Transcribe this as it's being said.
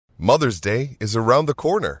Mother's Day is around the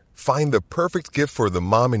corner. Find the perfect gift for the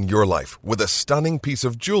mom in your life with a stunning piece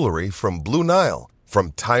of jewelry from Blue Nile.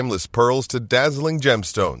 From timeless pearls to dazzling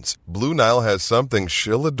gemstones, Blue Nile has something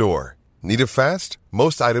she'll adore. Need it fast?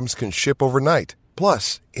 Most items can ship overnight.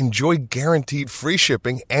 Plus, enjoy guaranteed free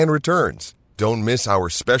shipping and returns. Don't miss our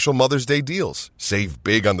special Mother's Day deals. Save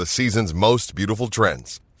big on the season's most beautiful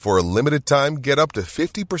trends. For a limited time, get up to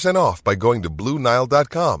 50% off by going to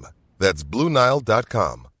BlueNile.com. That's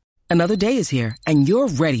BlueNile.com. Another day is here, and you're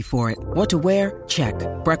ready for it. What to wear? Check.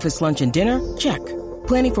 Breakfast, lunch, and dinner? Check.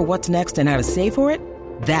 Planning for what's next and how to save for it?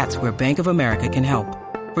 That's where Bank of America can help.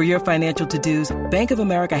 For your financial to-dos, Bank of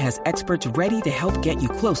America has experts ready to help get you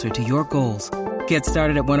closer to your goals. Get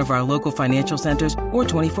started at one of our local financial centers or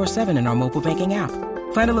 24/7 in our mobile banking app.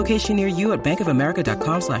 Find a location near you at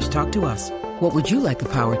bankofamerica.com/talktous. What would you like the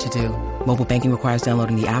power to do? Mobile banking requires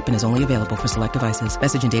downloading the app and is only available for select devices.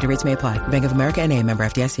 Message and data rates may apply. Bank of America N.A., member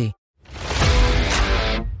FDIC.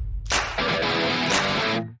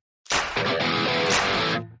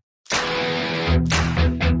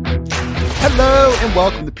 Hello and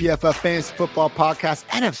welcome to PFF Fantasy Football Podcast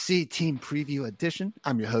NFC Team Preview Edition.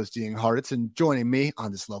 I'm your host, Ian Hartitz, and joining me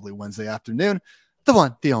on this lovely Wednesday afternoon, the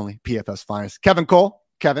one, the only PFF's finest, Kevin Cole.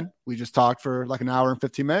 Kevin, we just talked for like an hour and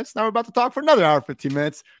 15 minutes. Now we're about to talk for another hour and 15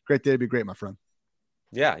 minutes. Great day to be great, my friend.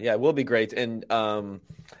 Yeah, it will be great. And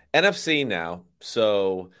NFC now,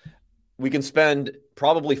 so we can spend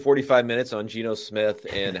probably 45 minutes on Geno Smith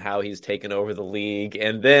and how he's taken over the league.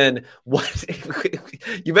 And then what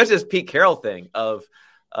you mentioned this Pete Carroll thing of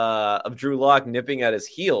Drew Lock nipping at his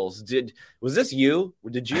heels. Was this you?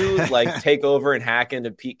 Did you like take over and hack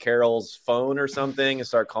into Pete Carroll's phone or something and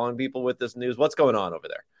start calling people with this news? What's going on over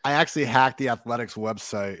there? I actually hacked the Athletics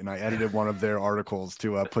website and I edited one of their articles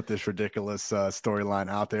to put this ridiculous storyline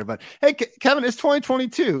out there. But hey, Kevin, it's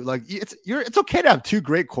 2022. Like it's okay to have two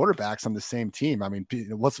great quarterbacks on the same team. I mean,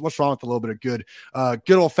 what's wrong with a little bit of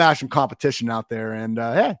good old fashioned competition out there? And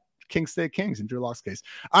hey. Kings stay kings in Drew Lock's case.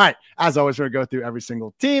 All right. As always, we're going to go through every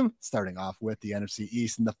single team, starting off with the NFC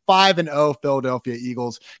East. And the 5-0 Philadelphia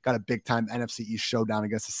Eagles got a big-time NFC East showdown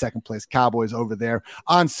against the second-place Cowboys over there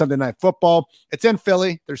on Sunday Night Football. It's in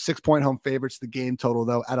Philly. They're 6-point home favorites. The game total,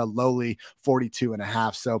 though, at a lowly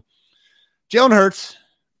 42.5. So Jalen Hurts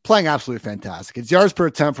playing absolutely fantastic. His yards per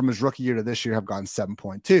attempt from his rookie year to this year have gone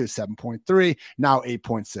 7.2, 7.3, now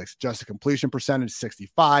 8.6. Adjusted completion percentage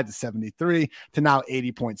 65 to 73 to now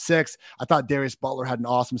 80.6. I thought Darius Butler had an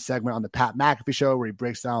awesome segment on the Pat McAfee show where he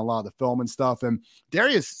breaks down a lot of the film and stuff. And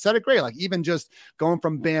Darius said it great. Like even just going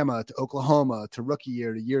from Bama to Oklahoma to rookie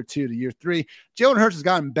year to year 2 to year 3, Jalen Hurts has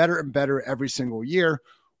gotten better and better every single year.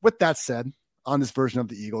 With that said, on this version of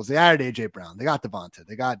the Eagles, they added A.J. Brown. They got Devonta.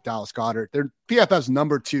 They got Dallas Goedert. They're PFF's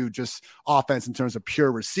number 2 just offense in terms of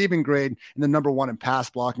pure receiving grade and the number 1 in pass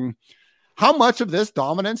blocking. How much of this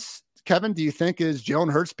dominance, Kevin, do you think is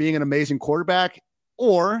Jalen Hurts being an amazing quarterback?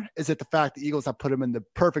 Or is it the fact the Eagles have put him in the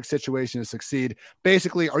perfect situation to succeed?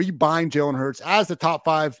 Basically, are you buying Jalen Hurts as the top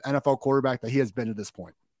 5 NFL quarterback that he has been to this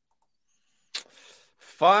point?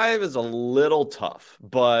 5 is a little tough,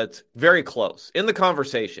 but very close in the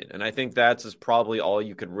conversation. And I think that's probably all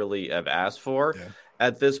you could really have asked for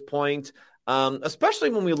at this point,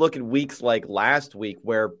 especially when we look at weeks like last week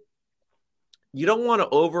where you don't want to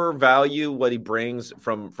overvalue what he brings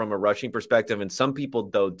from a rushing perspective. And some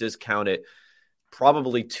people, though, discount it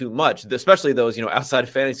probably too much, especially those, outside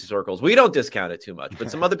of fantasy circles. We don't discount it too much,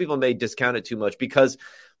 but some other people may discount it too much because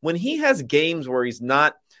when he has games where he's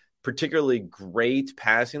not particularly great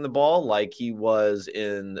passing the ball, like he was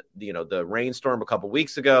in the rainstorm a couple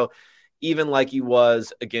weeks ago, even like he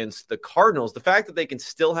was against the Cardinals, the fact that they can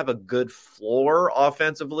still have a good floor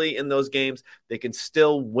offensively in those games, they can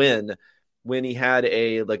still win. When he had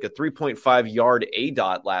a 3.5 yard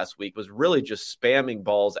ADOT last week, was really just spamming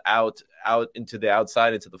balls out into the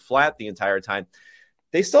outside, into the flat the entire time.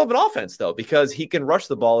 They still have an offense, though, because he can rush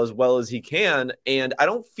the ball as well as he can. And I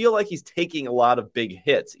don't feel like he's taking a lot of big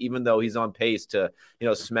hits, even though he's on pace to,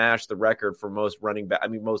 smash the record for most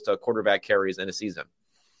quarterback carries in a season.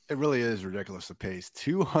 It really is ridiculous the pace.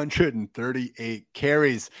 238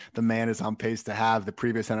 carries the man is on pace to have. The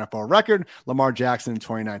previous NFL record, Lamar Jackson in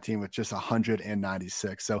 2019 with just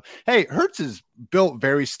 196. So, hey, Hurts is built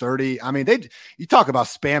very sturdy. I mean, you talk about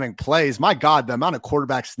spamming plays. My God, the amount of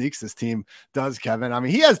quarterback sneaks this team does, Kevin. I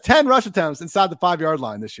mean, he has 10 rush attempts inside the 5-yard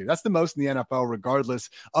line this year. That's the most in the NFL, regardless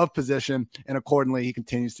of position. And accordingly, he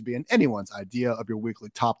continues to be in anyone's idea of your weekly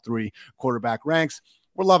top 3 quarterback ranks.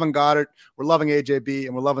 We're loving Goddard, we're loving AJB,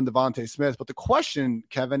 and we're loving Devonta Smith. But the question,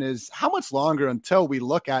 Kevin, is how much longer until we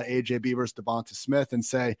look at AJB versus Devonta Smith and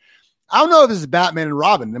say, I don't know if this is Batman and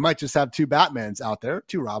Robin. They might just have two Batmans out there,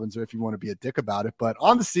 two Robins, if you want to be a dick about it. But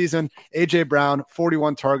on the season, A.J. Brown,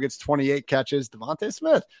 41 targets, 28 catches. Devontae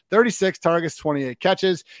Smith, 36 targets, 28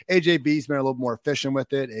 catches. A.J.B.'s been a little more efficient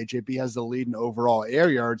with it. A.J.B. has the lead in overall air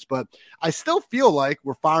yards. But I still feel like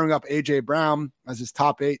we're firing up A.J. Brown as his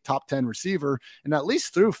top 8, top 10 receiver. And at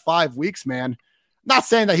least through 5 weeks, man, not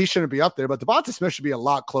saying that he shouldn't be up there, but Devontae Smith should be a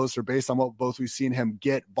lot closer based on what both we've seen him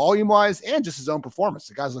get volume-wise and just his own performance.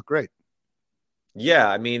 The guys look great. Yeah,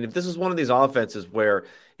 I mean, if this is one of these offenses where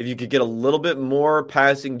if you could get a little bit more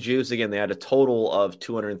passing juice, again, they had a total of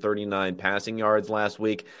 239 passing yards last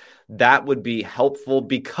week. That would be helpful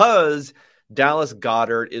because Dallas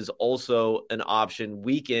Goedert is also an option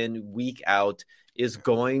week in, week out, is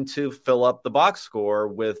going to fill up the box score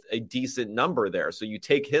with a decent number there. So you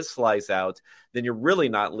take his slice out, then you're really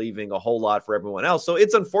not leaving a whole lot for everyone else. So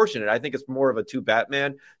it's unfortunate. I think it's more of a two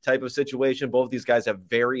Batman type of situation. Both of these guys have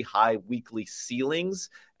very high weekly ceilings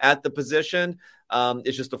at the position.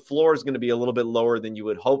 It's just the floor is going to be a little bit lower than you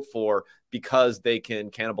would hope for because they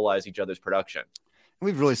can cannibalize each other's production.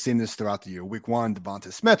 We've really seen this throughout the year. Week 1,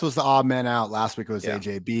 Devontae Smith was the odd man out. Last week it was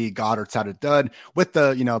AJB. Goddard's had a dud with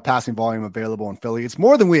the, passing volume available in Philly. It's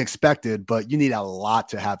more than we expected, but you need a lot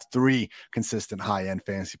to have 3 consistent high-end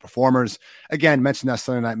fantasy performers. Again, mentioned that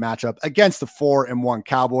Sunday night matchup against the 4-1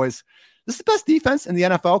 Cowboys. This is the best defense in the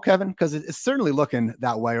NFL, Kevin, because it's certainly looking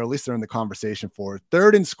that way, or at least they're in the conversation for it.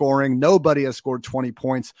 3rd in scoring. Nobody has scored 20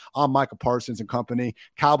 points on Micah Parsons and company.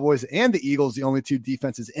 Cowboys and the Eagles, the only 2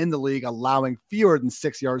 defenses in the league, allowing fewer than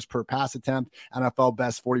 6 yards per pass attempt. NFL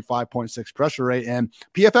best 45.6 pressure rate. And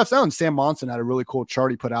PFF's own Sam Monson had a really cool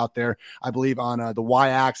chart he put out there. I believe on the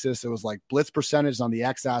y-axis, it was like blitz percentage. On the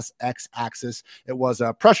x-axis, it was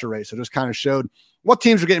pressure rate. So it just kind of showed what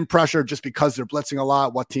teams are getting pressure just because they're blitzing a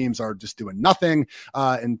lot, what teams are just doing nothing,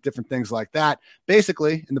 and different things like that.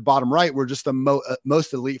 Basically, in the bottom right, we're just the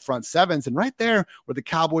most elite front sevens. And right there were the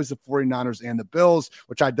Cowboys, the 49ers, and the Bills,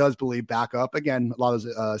 which I does believe back up, again, a lot of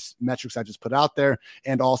those metrics I just put out there.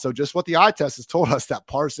 And also just what the eye test has told us, that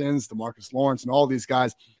Parsons, DeMarcus Lawrence, and all these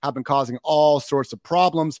guys have been causing all sorts of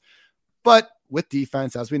problems. But with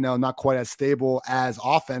defense, as we know, not quite as stable as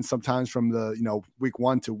offense sometimes from the week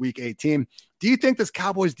 1 to week 18. Do you think this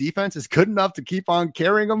Cowboys defense is good enough to keep on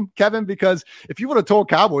carrying them, Kevin? Because if you would have told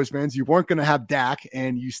Cowboys fans you weren't going to have Dak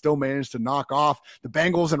and you still managed to knock off the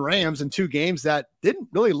Bengals and Rams in 2 games that didn't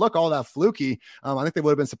really look all that fluky, I think they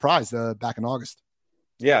would have been surprised back in August.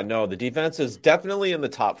 Yeah, no, the defense is definitely in the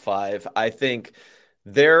top 5. I think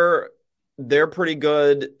they're pretty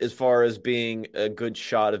good as far as being a good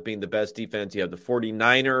shot of being the best defense. You have the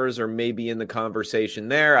 49ers are maybe in the conversation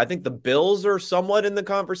there. I think the Bills are somewhat in the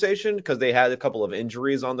conversation because they had a couple of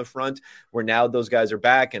injuries on the front where now those guys are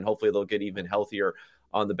back and hopefully they'll get even healthier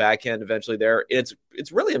on the back end eventually there. It's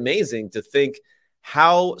really amazing to think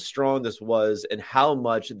how strong this was and how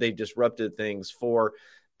much they disrupted things for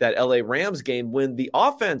that LA Rams game when the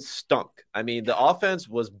offense stunk. I mean, the offense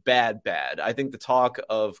was bad. I think the talk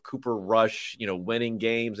of Cooper Rush, winning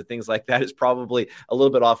games and things like that is probably a little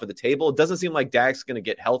bit off of the table. It doesn't seem like Dak's going to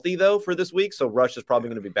get healthy though for this week. So Rush is probably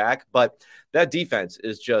going to be back, but that defense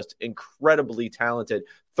is just incredibly talented.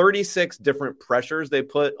 36 different pressures they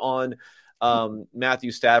put on Matthew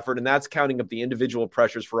Stafford, and that's counting up the individual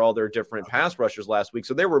pressures for all their different pass rushers last week.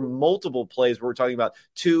 So there were multiple plays where we're talking about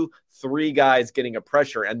 2-3 guys getting a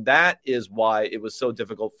pressure, and that is why it was so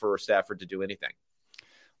difficult for Stafford to do anything.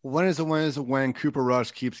 When is it when Cooper Rush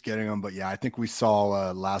keeps getting them? But yeah, I think we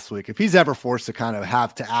saw last week, if he's ever forced to kind of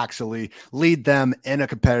have to actually lead them in a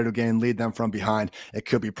competitive game, lead them from behind, it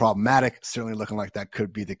could be problematic. Certainly looking like that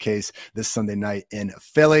could be the case this Sunday night in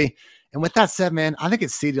Philly. And with that said, man, I think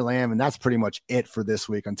it's CeeDee Lamb, and that's pretty much it for this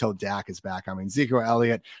week until Dak is back. I mean, Ezekiel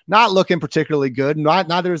Elliott not looking particularly good.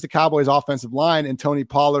 Neither is the Cowboys' offensive line, and Tony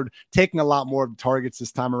Pollard taking a lot more of the targets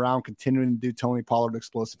this time around, continuing to do Tony Pollard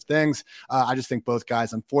explosive things. I just think both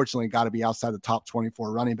guys, unfortunately, got to be outside the top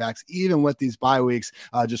 24 running backs, even with these bye weeks,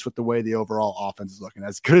 just with the way the overall offense is looking.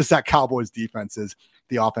 As good as that Cowboys defense is,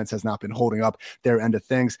 the offense has not been holding up their end of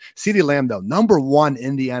things. CeeDee Lamb, though, number 1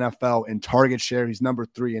 in the NFL in target share. He's number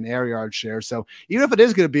 3 in air yard share. So even if it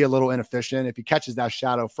is going to be a little inefficient, if he catches that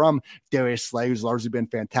shadow from Darius Slay, who's largely been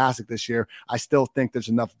fantastic this year, I still think there's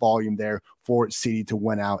enough volume there for CeeDee to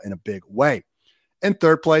win out in a big way. In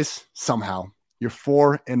third place, somehow, your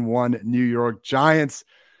 4-1 New York Giants.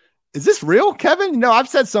 Is this real, Kevin? I've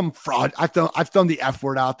said some fraud. I've thrown the F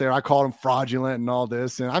word out there. I called him fraudulent and all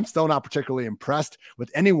this, and I'm still not particularly impressed with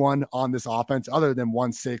anyone on this offense other than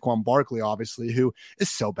one Saquon Barkley, obviously, who is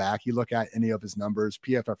so back. You look at any of his numbers,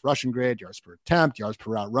 PFF rushing grade, yards per attempt, yards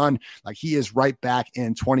per route run, like he is right back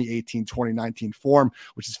in 2018, 2019 form,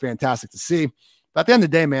 which is fantastic to see. But at the end of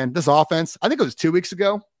the day, man, this offense, I think it was 2 weeks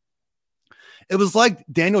ago, it was like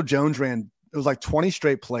Daniel Jones it was like 20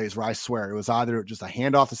 straight plays where I swear it was either just a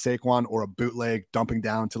handoff to Saquon or a bootleg dumping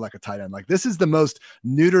down to like a tight end. Like this is the most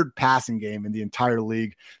neutered passing game in the entire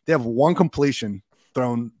league. They have one completion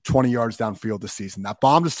thrown 20 yards downfield this season. That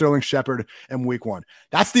bomb to Sterling Shepard in week 1.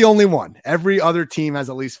 That's the only one. Every other team has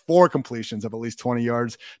at least 4 completions of at least 20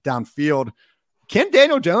 yards downfield. Can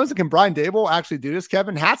Daniel Jones and can Brian Daboll actually do this,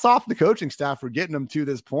 Kevin? Hats off to the coaching staff for getting them to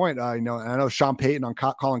this point. And I know Sean Payton on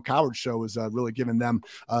Colin Cowherd's show was really giving them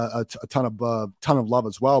a ton of love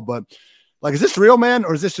as well. But like, is this real, man,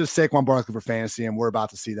 or is this just Saquon Barkley for fantasy and we're about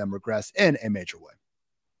to see them regress in a major way?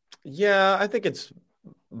 Yeah, I think it's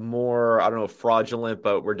more, I don't know, fraudulent,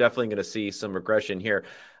 but we're definitely going to see some regression here.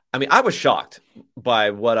 I mean, I was shocked by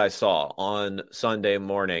what I saw on Sunday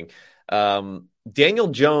morning. Daniel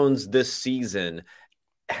Jones this season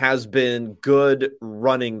has been good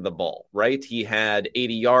running the ball, right? He had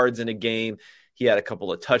 80 yards in a game. He had a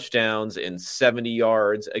couple of touchdowns and 70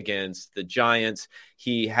 yards against the Giants.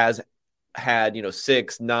 He has had,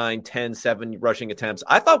 6, 9, 10, 7 rushing attempts.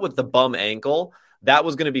 I thought with the bum ankle, that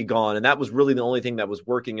was going to be gone. And that was really the only thing that was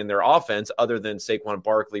working in their offense other than Saquon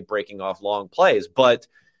Barkley breaking off long plays. But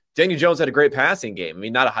Daniel Jones had a great passing game. I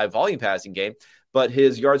mean, not a high volume passing game, but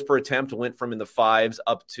his yards per attempt went from in the 5s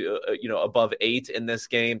up to, above 8 in this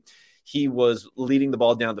game. He was leading the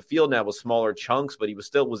ball down the field now with smaller chunks, but he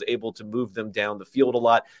was able to move them down the field a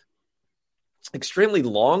lot. Extremely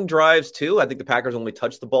long drives too. I think the Packers only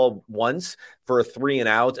touched the ball once for a 3 and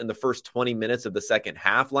out in the first 20 minutes of the second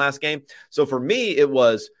half last game. So for me, it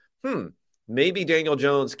was, maybe Daniel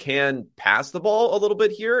Jones can pass the ball a little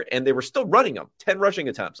bit here, and they were still running him 10 rushing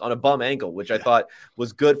attempts on a bum ankle, which I thought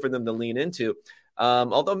was good for them to lean into.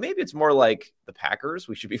 Although maybe it's more like the Packers.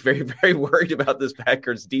 We should be very, very worried about this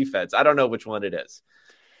Packers defense. I don't know which one it is.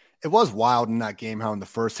 It was wild in that game, how in the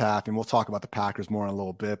first half, and we'll talk about the Packers more in a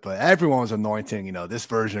little bit, but everyone was anointing, this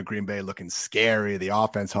version of Green Bay looking scary, the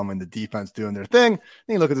offense humming, the defense doing their thing.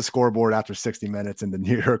 Then you look at the scoreboard after 60 minutes, and the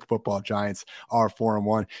New York Football Giants are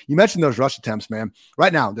 4-1. You mentioned those rush attempts, man.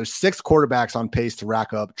 Right now, there's 6 quarterbacks on pace to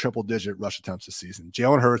rack up triple-digit rush attempts this season.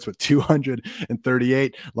 Jalen Hurts with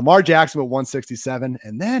 238, Lamar Jackson with 167,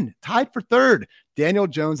 and then tied for third, Daniel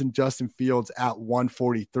Jones and Justin Fields at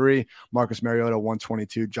 143, Marcus Mariota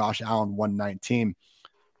 122, Josh Allen 119.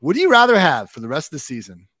 Would you rather have for the rest of the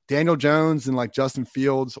season Daniel Jones and like Justin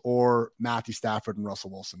Fields or Matthew Stafford and Russell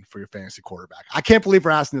Wilson for your fantasy quarterback? I can't believe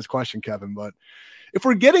we're asking this question, Kevin, but if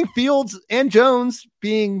we're getting Fields and Jones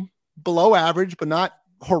being below average but not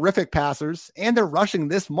horrific passers and they're rushing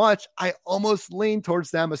this much, I almost lean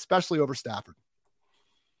towards them, especially over Stafford.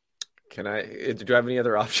 Do I have any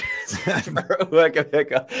other options?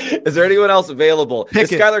 Is there anyone else available?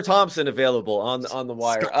 Is Skylar Thompson available on the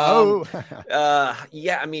wire?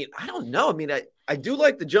 Yeah, I mean, I don't know. I mean, I do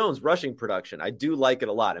like the Jones rushing production. I do like it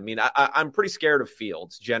a lot. I mean, I'm pretty scared of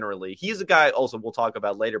Fields generally. He's a guy also we'll talk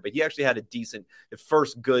about later, but he actually had a decent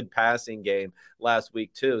first good passing game last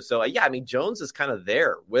week too. So yeah, I mean, Jones is kind of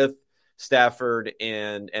there with Stafford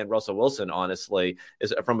and Russell Wilson, honestly,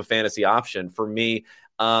 is from a fantasy option for me.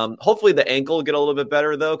 Hopefully the ankle will get a little bit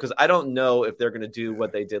better though, because I don't know if they're going to do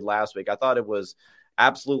what they did last week. I thought it was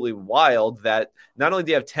absolutely wild that not only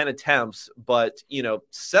do you have 10 attempts, but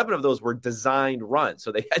 7 of those were designed runs.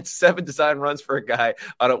 So they had 7 designed runs for a guy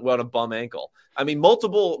on a bum ankle. I mean,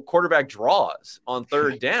 multiple quarterback draws on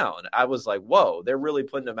third down. I was like, whoa, they're really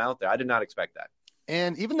putting them out there. I did not expect that.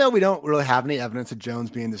 And even though we don't really have any evidence of Jones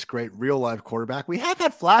being this great real life quarterback, we have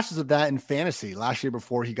had flashes of that in fantasy. Last year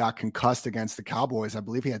before he got concussed against the Cowboys, I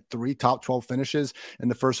believe he had 3 top 12 finishes in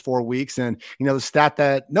the first 4 weeks. And, the stat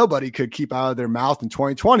that nobody could keep out of their mouth in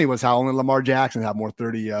 2020 was how only Lamar Jackson had more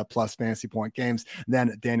 30 plus fantasy point games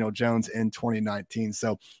than Daniel Jones in 2019.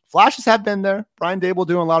 So flashes have been there. Brian Daboll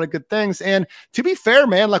doing a lot of good things. And to be fair,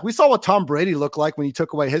 man, like we saw what Tom Brady looked like when he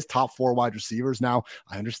took away his top 4 wide receivers. Now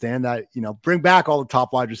I understand that, bring back all the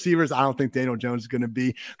top wide receivers. I don't think Daniel Jones is going to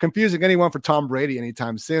be confusing anyone for Tom Brady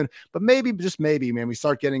anytime soon. But maybe, just maybe, man, we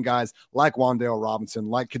start getting guys like Wan'Dale Robinson,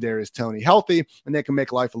 like Kadarius Toney healthy, and they can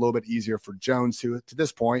make life a little bit easier for Jones, who to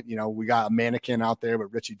this point, we got a mannequin out there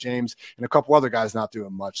with Richie James and a couple other guys not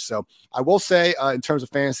doing much. So I will say in terms of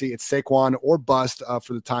fantasy, it's Saquon or bust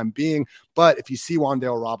for the time being. But if you see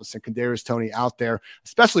Wan'Dale Robinson, Kadarius Toney out there,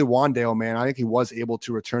 especially Wan'Dale, man, I think he was able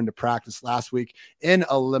to return to practice last week in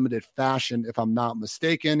a limited fashion, if I'm not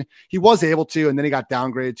mistaken. He was able to, and then he got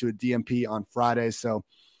downgraded to a DMP on Friday. So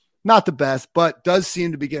not the best, but does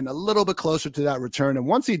seem to be getting a little bit closer to that return. And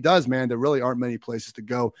once he does, man, there really aren't many places to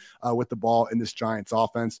go with the ball in this Giants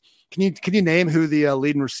offense. Can you name who the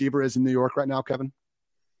leading receiver is in New York right now, Kevin?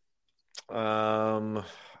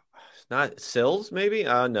 Not Sills, maybe?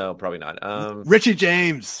 No, probably not. Richie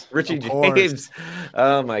James. Richie James.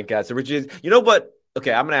 Oh my God. So Richie James. You know what?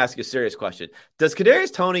 Okay, I'm going to ask you a serious question. Does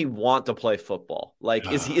Kadarius Toney want to play football?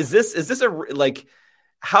 Like, is this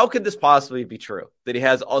how could this possibly be true? That he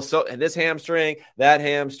has also this hamstring, that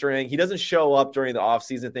hamstring. He doesn't show up during the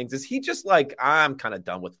offseason things. Is he just like, I'm kind of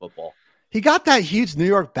done with football? He got that huge New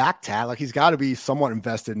York back tat. Like, he's got to be somewhat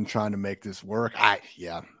invested in trying to make this work.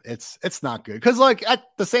 It's not good. Because, like, at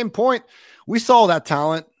the same point, we saw that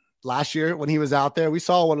talent last year when he was out there. We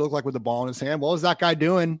saw what it looked like with the ball in his hand. What was that guy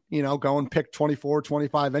doing? Going pick 24,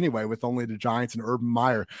 25 anyway, with only the Giants and Urban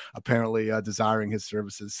Meyer apparently desiring his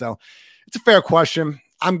services. So it's a fair question.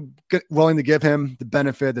 I'm willing to give him the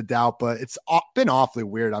benefit of the doubt, but it's been awfully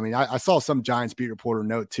weird. I mean, I saw some Giants beat reporter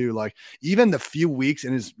note too, like even the few weeks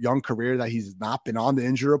in his young career that he's not been on the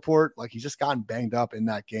injury report, like he's just gotten banged up in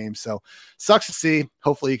that game. So sucks to see.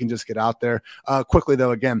 Hopefully he can just get out there. Quickly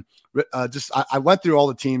though, again, I went through all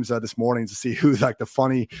the teams this morning to see who like the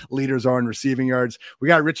funny leaders are in receiving yards. We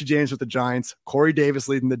got Richie James with the Giants, Corey Davis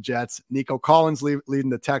leading the Jets, Nico Collins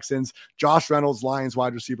leading the Texans, Josh Reynolds, Lions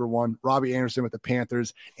wide receiver 1, Robbie Anderson with the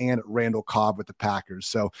Panthers, and Randall Cobb with the Packers.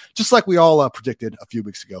 So just like we all predicted a few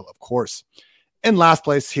weeks ago, of course. In last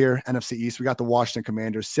place here, NFC East, we got the Washington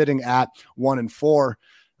Commanders sitting at 1-4.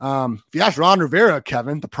 If you ask Ron Rivera,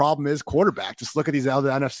 Kevin, the problem is quarterback. Just look at these other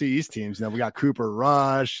NFC East teams. We got Cooper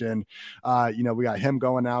Rush and, we got him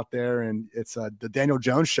going out there, and it's the Daniel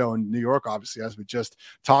Jones show in New York, obviously, as we just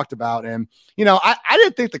talked about. And, I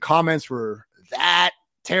didn't think the comments were that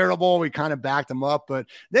terrible. We kind of backed him up, but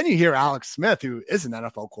then you hear Alex Smith, who is an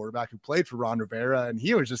NFL quarterback who played for Ron Rivera, and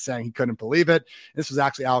he was just saying he couldn't believe it. This was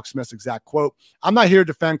actually Alex Smith's exact quote. "I'm not here to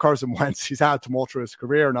defend Carson Wentz. He's had a tumultuous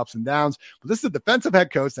career and ups and downs, but this is a defensive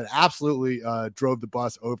head coach that absolutely drove the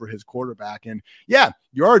bus over his quarterback. And yeah,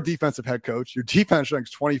 you're a defensive head coach. Your defense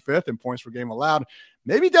ranks 25th in points per game allowed.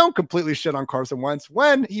 Maybe don't completely shit on Carson Wentz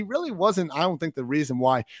when he really wasn't, I don't think, the reason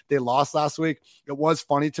why they lost last week. It was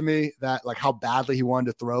funny to me that like how badly he wanted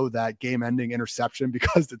to throw that game-ending interception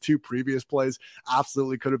because the 2 previous plays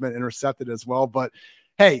absolutely could have been intercepted as well. But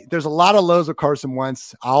hey, there's a lot of lows with Carson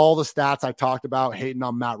Wentz. All the stats I talked about, hating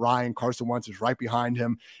on Matt Ryan, Carson Wentz is right behind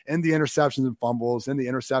him in the interceptions and fumbles,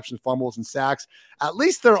 and sacks. At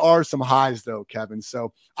least there are some highs, though, Kevin.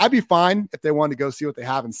 So I'd be fine if they wanted to go see what they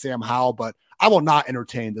have in Sam Howell, but I will not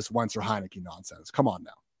entertain this Wentz or Heineke nonsense. Come on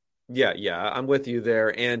now. Yeah, I'm with you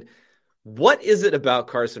there. And what is it about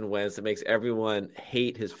Carson Wentz that makes everyone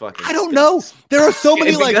hate his fucking I don't know. There are so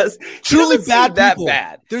many like truly bad people.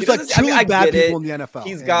 Bad. There's like truly bad people in the NFL.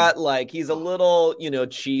 He's got like, he's a little,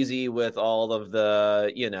 cheesy with all of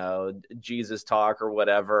the, Jesus talk or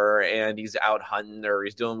whatever. And he's out hunting or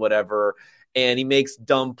he's doing whatever. And he makes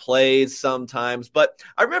dumb plays sometimes. But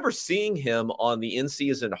I remember seeing him on the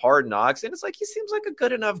in-season Hard Knocks, and it's like, he seems like a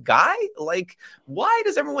good enough guy. Like, why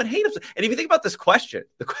does everyone hate him? And if you think about this question,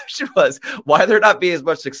 the question was, why they're not being as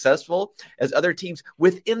much successful as other teams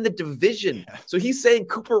within the division? So he's saying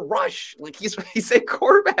Cooper Rush. Like, he's saying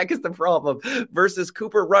quarterback is the problem versus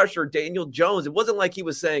Cooper Rush or Daniel Jones. It wasn't like he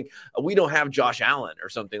was saying, we don't have Josh Allen or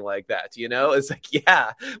something like that. It's like,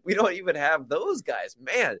 yeah, we don't even have those guys.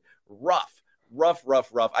 Man, rough.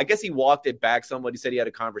 I guess he walked it back somewhat. He said he had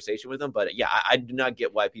a conversation with him, but yeah, I do not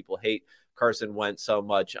get why people hate Carson Wentz so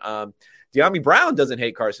much. De'Ami Brown doesn't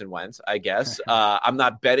hate Carson Wentz, I guess. I'm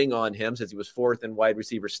not betting on him since he was 4th in wide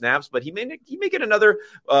receiver snaps, but he may get another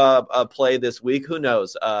play this week. Who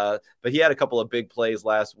knows? But he had a couple of big plays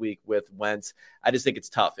last week with Wentz. I just think it's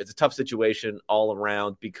tough. It's a tough situation all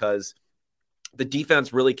around because the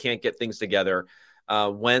defense really can't get things together.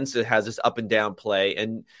 Wentz has this up and down play,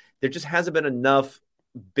 and there just hasn't been enough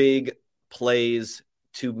big plays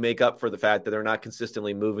to make up for the fact that they're not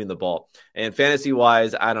consistently moving the ball. And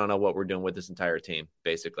fantasy-wise, I don't know what we're doing with this entire team,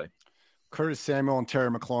 basically. Curtis Samuel and Terry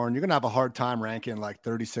McLaurin, you're going to have a hard time ranking like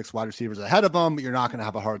 36 wide receivers ahead of them. You're not going to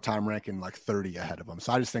have a hard time ranking like 30 ahead of them.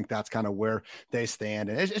 So I just think that's kind of where they stand.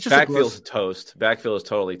 And it's just backfield's toast. Backfield is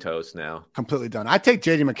totally toast now. Completely done. I take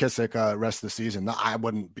JD McKissic rest of the season. I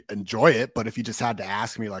wouldn't enjoy it, but if you just had to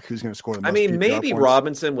ask me like who's going to score the most, maybe points.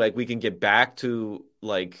 Robinson, like we can get back to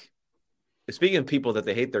like, speaking of people that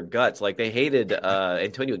they hate their guts, like they hated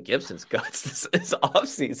Antonio Gibson's guts this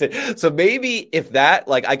offseason. So maybe if that,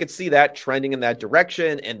 like I could see that trending in that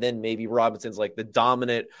direction, and then maybe Robinson's like the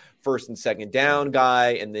dominant first and second down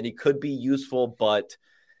guy, and then he could be useful, but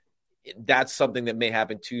that's something that may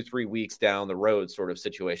happen 2-3 weeks down the road sort of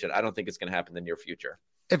situation. I don't think it's going to happen in the near future.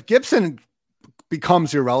 If Gibson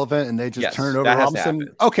becomes irrelevant and they just turn it over to Robinson,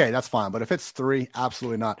 okay, that's fine. But if it's 3,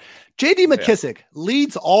 absolutely not. JD McKissic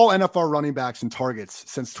leads all NFL running backs in targets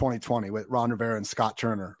since 2020 with Ron Rivera and Scott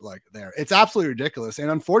Turner like there. It's absolutely ridiculous.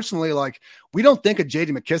 And unfortunately, like we don't think of JD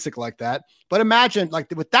McKissic like that. But imagine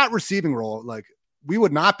like with that receiving role, like we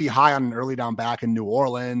would not be high on an early down back in New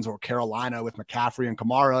Orleans or Carolina with McCaffrey and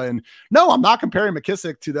Kamara. And no, I'm not comparing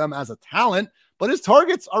McKissic to them as a talent, but his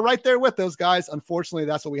targets are right there with those guys. Unfortunately,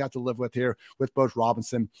 that's what we have to live with here with both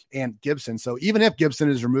Robinson and Gibson. So even if Gibson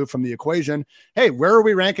is removed from the equation, hey, where are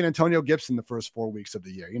we ranking Antonio Gibson the first 4 weeks of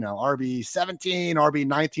the year? You know, RB 17, RB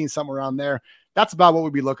 19, somewhere around there. That's about what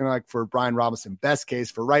we'd be looking like for Brian Robinson. Best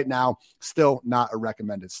case for right now, still not a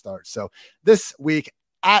recommended start. So this week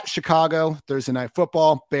at Chicago, Thursday Night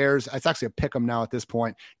Football, Bears. It's actually a pick 'em now at this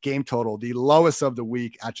point. Game total, the lowest of the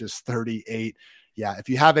week at just 38. Yeah, if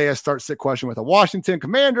you have a start-sit question with a Washington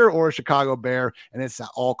Commander or a Chicago Bear, and it's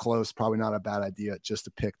all close, probably not a bad idea just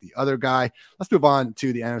to pick the other guy. Let's move on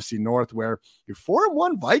to the NFC North, where your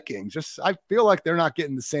 4-1 Vikings, I feel like they're not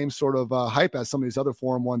getting the same sort of hype as some of these other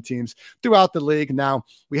 4-1 teams throughout the league. Now,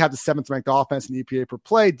 we have the 7th-ranked offense in EPA per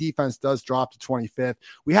play. Defense does drop to 25th.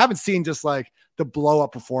 We haven't seen just like the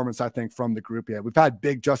blow-up performance, I think, from the group yet. We've had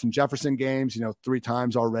big Justin Jefferson games, 3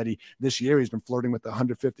 times already this year. He's been flirting with the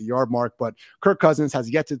 150-yard mark, but Kirk Cousins has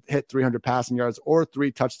yet to hit 300 passing yards or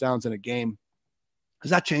 3 touchdowns in a game. Does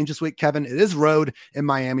that change this week, Kevin? It is road in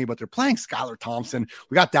Miami, but they're playing Skylar Thompson.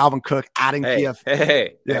 We got Dalvin Cook adding PF.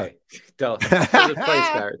 Hey, don't play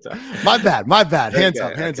Skylar Thompson. My bad.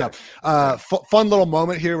 Hands up. Fun little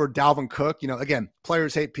moment here where Dalvin Cook, again,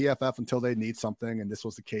 players hate PFF until they need something, and this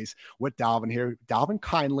was the case with Dalvin here. Dalvin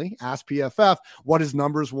kindly asked PFF what his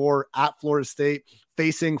numbers were at Florida State,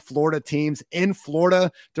 facing Florida teams in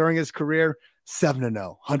Florida during his career. 7-0,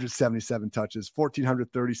 177 touches,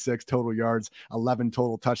 1,436 total yards, 11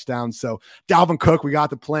 total touchdowns. So Dalvin Cook, we got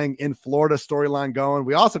the playing in Florida storyline going.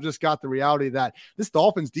 We also just got the reality that this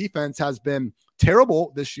Dolphins defense has been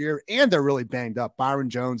terrible this year, and they're really banged up. Byron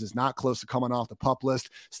Jones is not close to coming off the PUP list,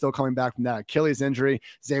 still coming back from that Achilles injury.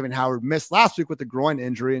 Xavier Howard missed last week with the groin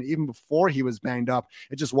injury, and even before he was banged up,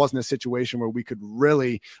 it just wasn't a situation where we could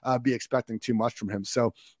really be expecting too much from him.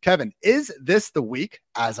 So, Kevin, is this the week,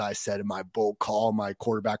 as I said in my bold call, my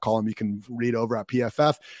quarterback column you can read over at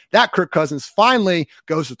PFF, that Kirk Cousins finally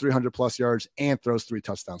goes to 300-plus yards and throws 3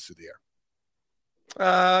 touchdowns through the air?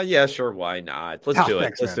 Yeah, sure. Why not? Let's do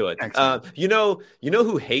it. Let's do it. You know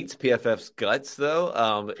who hates PFF's guts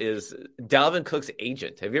though? Is Dalvin Cook's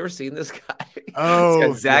agent. Have you ever seen this guy?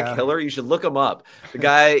 Oh, Zach Hiller. You should look him up. The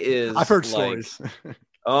guy is. I've heard stories.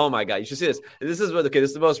 Oh my God, you should see this. This is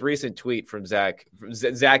the most recent tweet from Zach.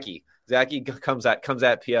 Zachy comes at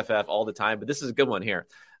PFF all the time, but this is a good one here.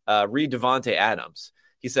 Read Devontae Adams.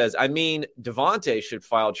 He says, Devontae should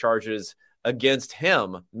file charges against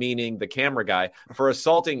him, meaning the camera guy, for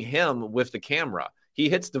assaulting him with the camera. He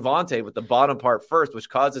hits Devontae with the bottom part first, which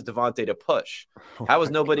causes Devontae to push. How has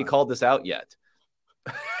nobody called this out yet?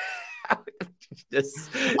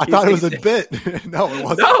 I thought it was a bit. No, it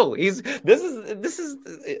wasn't. No, this is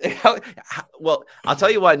well, I'll tell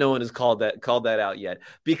you why no one has called that out yet,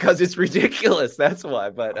 because it's ridiculous. That's why.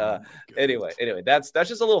 But anyway, that's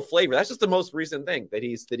just a little flavor. That's just the most recent thing that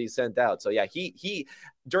he sent out. So yeah, he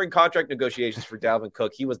during contract negotiations for Dalvin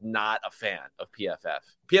Cook, he was not a fan of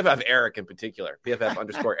PFF Eric in particular, PFF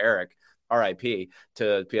 _ Eric, RIP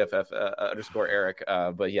to PFF _ Eric.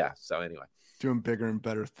 But yeah, so anyway. Doing bigger and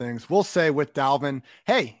better things. We'll say with Dalvin,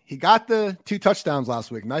 hey, he got the 2 touchdowns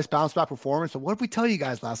last week. Nice bounce back performance. So what did we tell you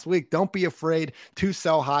guys last week? Don't be afraid to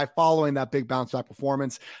sell high following that big bounce back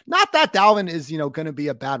performance. Not that Dalvin is, going to be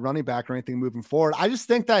a bad running back or anything moving forward. I just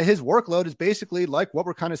think that his workload is basically like what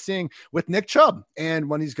we're kind of seeing with Nick Chubb.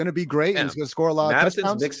 And when he's going to be great and he's going to score a lot of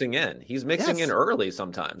touchdowns. Mixing in. He's mixing in early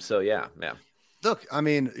sometimes. So yeah. Look,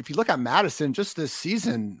 if you look at Madison just this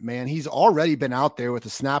season, man, he's already been out there with a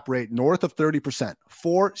snap rate north of 30%,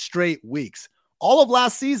 4 straight weeks. all of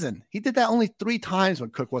last season. He did that only 3 times when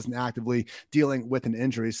Cook wasn't actively dealing with an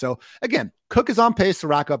injury. So again, Cook is on pace to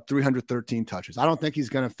rack up 313 touches. I don't think he's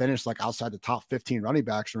going to finish like outside the top 15 running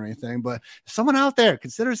backs or anything, but if someone out there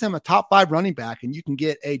considers him a top 5 running back and you can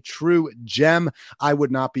get a true gem, I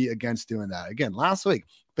would not be against doing that. Again, last week,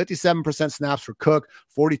 57% snaps for Cook,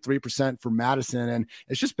 43% for Madison. And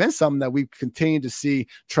it's just been something that we've continued to see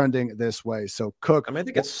trending this way. So Cook, I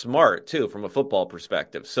think it's smart too, from a football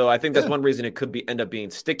perspective. So I think that's one reason it could end up being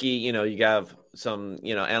sticky. You have some,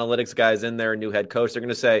 analytics guys in there, new head coach. They're going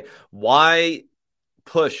to say, why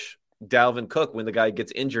push Dalvin Cook when the guy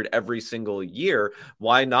gets injured every single year?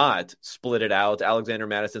 Why not split it out? Alexander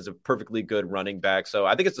Madison's a perfectly good running back. So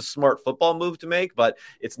I think it's a smart football move to make, but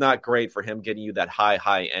it's not great for him getting you that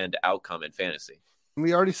high end outcome in fantasy.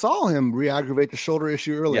 We already saw him re-aggravate the shoulder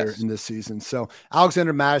issue earlier in this season. So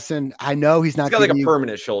Alexander Madison, I know he's got like a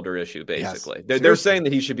permanent shoulder issue, basically. Yes. They're saying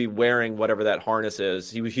that he should be wearing whatever that harness is.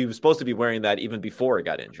 He was supposed to be wearing that even before he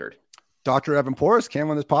got injured. Dr. Evan Porras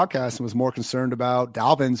came on this podcast and was more concerned about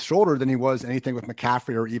Dalvin's shoulder than he was anything with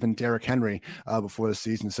McCaffrey or even Derrick Henry before the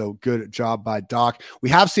season. So good job by Doc.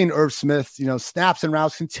 We have seen Irv Smith, snaps and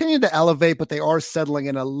routes continue to elevate, but they are settling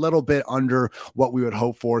in a little bit under what we would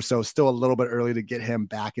hope for. So still a little bit early to get him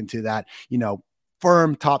back into that,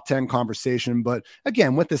 firm top 10 conversation. But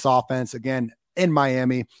again, with this offense, in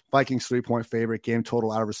Miami, Vikings 3-point favorite, game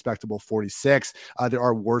total out of respectable 46. There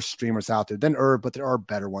are worse streamers out there than Irv, but there are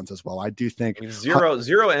better ones as well. I do think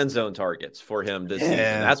zero end zone targets for him this season.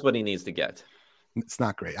 That's what he needs to get. It's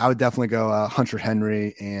not great. I would definitely go Hunter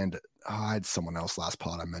Henry, and I had someone else last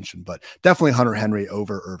pod I mentioned, but definitely Hunter Henry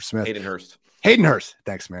over Irv Smith. Hayden Hurst.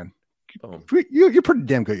 Thanks, man. You're pretty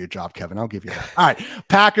damn good at your job, Kevin. I'll give you that. All right.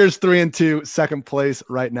 Packers 3-2, second place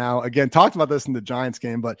right now. Again, talked about this in the Giants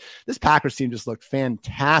game, but this Packers team just looked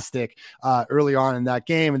fantastic early on in that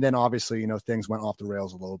game. And then obviously, things went off the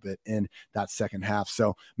rails a little bit in that second half.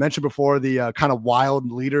 So mentioned before the kind of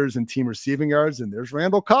wild leaders in team receiving yards, and there's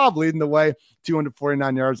Randall Cobb leading the way,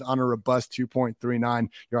 249 yards on a robust 2.39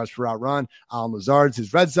 yards per route run. Allen Lazard's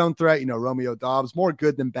his red zone threat, Romeo Doubs, more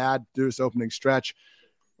good than bad through this opening stretch.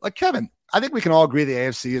 Like Kevin, I think we can all agree the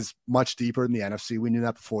AFC is much deeper than the NFC. We knew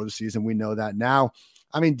that before the season. We know that now.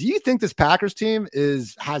 Do you think this Packers team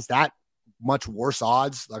has that much worse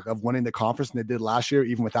odds of winning the conference than they did last year,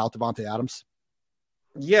 even without Devontae Adams?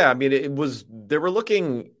 Yeah, they were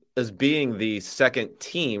looking as being the second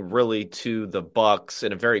team really to the Bucs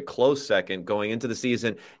in a very close second going into the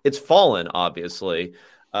season. It's fallen, obviously.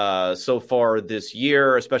 So far this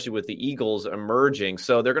year, especially with the Eagles emerging.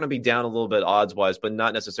 So they're going to be down a little bit odds-wise, but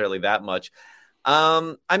not necessarily that much.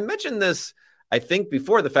 I mentioned this, I think,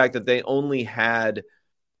 before, the fact that they only had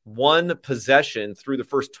one possession through the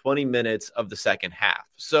first 20 minutes of the second half.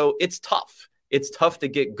 So it's tough. It's tough to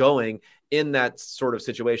get going in that sort of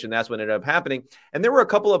situation. That's what ended up happening. And there were a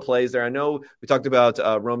couple of plays there. I know we talked about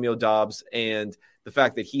Romeo Doubs and the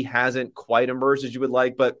fact that he hasn't quite emerged as you would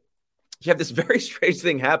like, but you have this very strange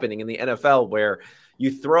thing happening in the NFL where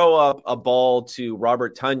you throw up a ball to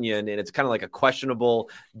Robert Tonyan and it's kind of like a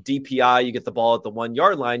questionable DPI. You get the ball at the 1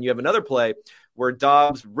 yard line. You have another play where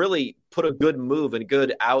Dobbs really put a good move and a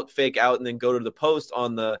good fake out, and then go to the post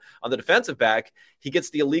on the defensive back. He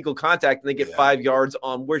gets the illegal contact and they get 5 yards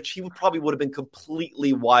on which he probably would have been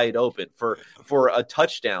completely wide open for a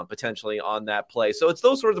touchdown potentially on that play. So it's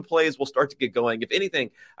those sorts of plays will start to get going. If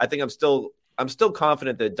anything, I think I'm still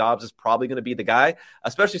confident that Dobbs is probably going to be the guy,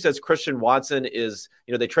 especially since Christian Watson is,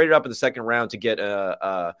 they traded up in the second round to get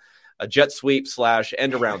a jet sweep /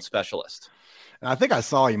 end around specialist. And I think I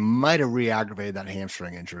saw he might have re-aggravated that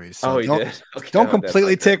hamstring injury. So he did. Okay, don't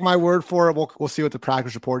completely take my word for it. We'll see what the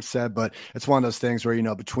practice report said, but it's one of those things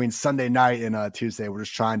where, between Sunday night and Tuesday, we're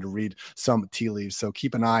just trying to read some tea leaves. So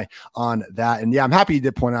keep an eye on that. And I'm happy you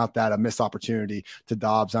did point out that a missed opportunity to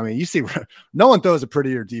Dobbs. You see, no one throws a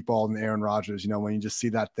prettier deep ball than Aaron Rodgers, when you just see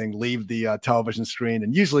that thing leave the television screen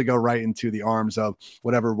and usually go right into the arms of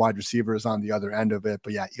whatever wide receiver is on the other end of it.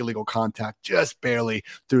 But yeah, illegal contact just barely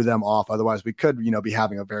threw them off. Otherwise, we could, be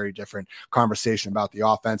having a very different conversation about the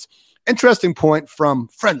offense. Interesting point from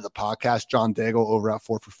friend of the podcast, John Daigle over at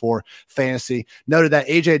 4for4 Fantasy, noted that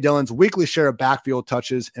A.J. Dillon's weekly share of backfield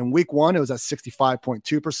touches in week 1, it was at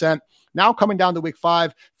 65.2%. Now coming down to week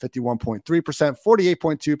 5, 51.3%,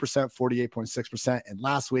 48.2%, 48.6%. And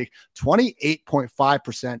last week,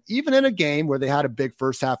 28.5%, even in a game where they had a big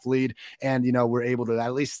first half lead and, were able to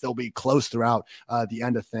at least still be close throughout the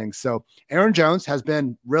end of things. So Aaron Jones has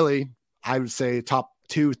been really, I would say, top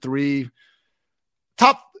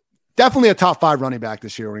Definitely a top 5 running back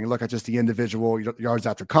this year when you look at just the individual yards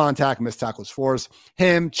after contact, missed tackles force.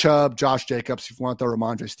 Him, Chubb, Josh Jacobs, if you want to throw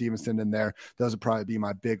Ramondre Stevenson in there, those would probably be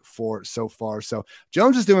my big 4 so far. So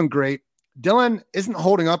Jones is doing great. Dillon isn't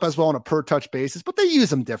holding up as well on a per touch basis, but they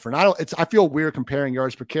use him different. I feel weird comparing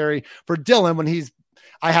yards per carry for Dillon when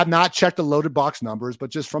I have not checked the loaded box numbers,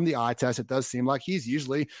 but just from the eye test, it does seem like he's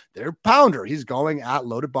usually their pounder. He's going at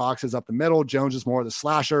loaded boxes up the middle. Jones is more of the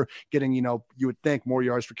slasher, getting, you would think more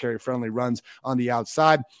yards per carry friendly runs on the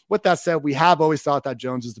outside. With that said, we have always thought that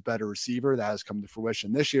Jones is the better receiver. That has come to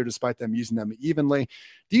fruition this year, despite them using them evenly.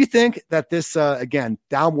 Do you think that this, again,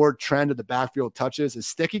 downward trend of the backfield touches is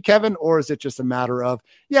sticky, Kevin, or is it just a matter of,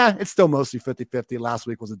 it's still mostly 50-50. Last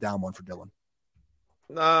week was a down one for Dillon?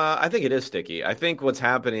 I think it is sticky. I think what's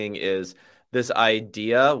happening is this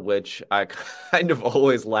idea, which I kind of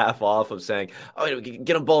always laugh off of saying, we can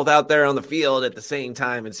get them both out there on the field at the same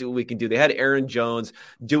time and see what we can do. They had Aaron Jones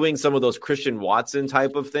doing some of those Christian Watson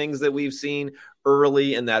type of things that we've seen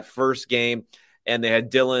early in that first game. And they had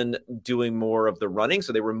Dillon doing more of the running.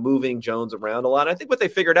 So they were moving Jones around a lot. And I think what they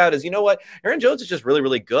figured out is, Aaron Jones is just really,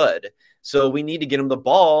 really good. So we need to get him the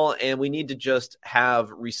ball, and we need to just have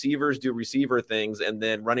receivers do receiver things and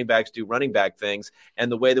then running backs do running back things.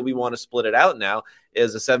 And the way that we want to split it out now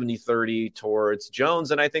is a 70-30 towards Jones.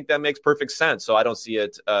 And I think that makes perfect sense. So I don't see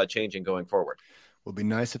it changing going forward. Will be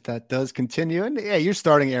nice if that does continue. And you're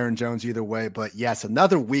starting Aaron Jones either way. But yes,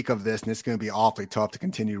 another week of this, and it's going to be awfully tough to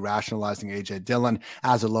continue rationalizing A.J. Dillon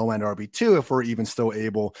as a low-end RB2 if we're even still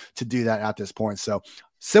able to do that at this point. So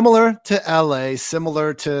similar to LA,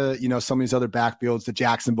 similar to, some of these other backfields, the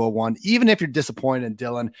Jacksonville one, even if you're disappointed in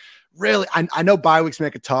Dillon, really, I know bye weeks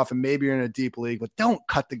make it tough and maybe you're in a deep league, but don't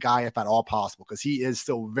cut the guy if at all possible, because he is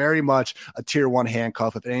still very much a tier 1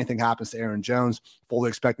 handcuff. If anything happens to Aaron Jones, fully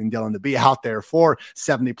expecting Dillon to be out there for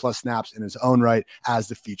 70 plus snaps in his own right as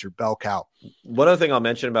the featured bell cow. One other thing I'll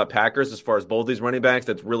mention about Packers, as far as both these running backs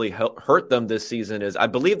that's really hurt them this season, is I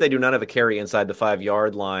believe they do not have a carry inside the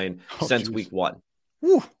 5-yard line since week 1.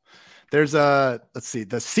 Woo. There's let's see,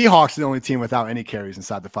 the Seahawks are the only team without any carries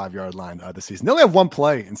inside the 5-yard line this season. They only have one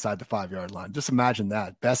play inside the 5-yard line. Just imagine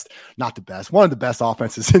that. One of the best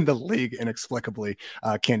offenses in the league, inexplicably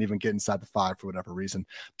can't even get inside the 5 for whatever reason.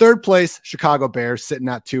 Third place, Chicago Bears, sitting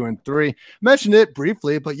at 2-3. Mentioned it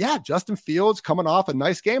briefly, but Justin Fields coming off a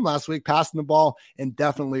nice game last week, passing the ball and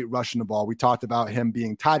definitely rushing the ball. We talked about him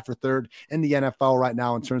being tied for third in the NFL right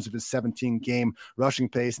now in terms of his 17-game rushing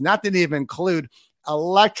pace. And that didn't even include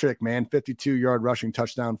electric, man, 52-yard rushing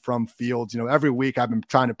touchdown from Fields. Every week I've been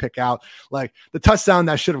trying to pick out like the touchdown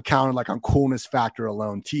that should have counted like on coolness factor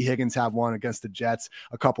alone. T. Higgins had one against the Jets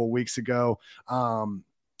a couple of weeks ago.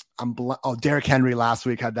 Derrick Henry last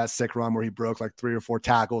week had that sick run where he broke like 3 or 4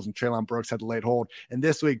 tackles, and Treylon Burks had the late hold. And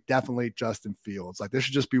this week, definitely Justin Fields. Like, there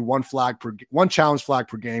should just be one challenge flag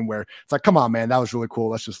per game where it's like, come on, man, that was really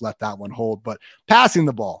cool. Let's just let that one hold. But passing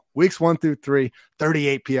the ball, weeks 1-3,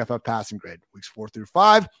 38 PFF passing grade. Weeks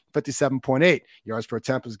 4-5, 57.8. Yards per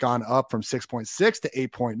attempt has gone up from 6.6 to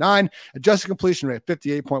 8.9. Adjusted completion rate,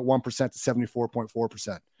 58.1% to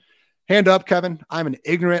 74.4%. Hand up, Kevin. I'm an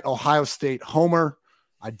ignorant Ohio State homer.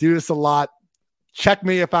 I do this a lot. Check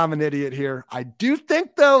me if I'm an idiot here. I do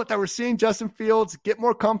think, though, that we're seeing Justin Fields get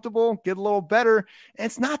more comfortable, get a little better. And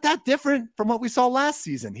it's not that different from what we saw last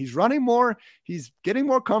season. He's running more. He's getting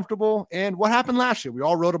more comfortable. And what happened last year? We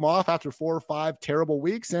all wrote him off after 4 or 5 terrible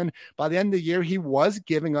weeks. And by the end of the year, he was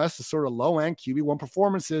giving us the sort of low-end QB1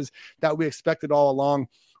 performances that we expected all along.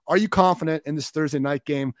 Are you confident in this Thursday night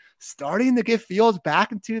game starting to get Fields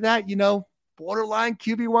back into that, borderline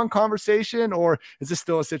QB1 conversation, or is this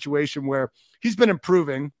still a situation where he's been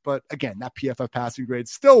improving, but again, that PFF passing grade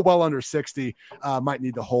still well under 60, might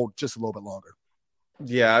need to hold just a little bit longer?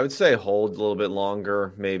 Yeah, I would say hold a little bit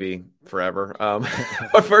longer, maybe forever.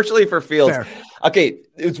 But virtually for Fields. Fair. Okay,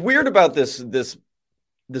 it's weird about this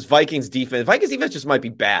Vikings defense. Vikings defense just might be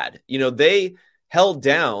bad. They held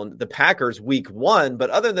down the Packers week 1, but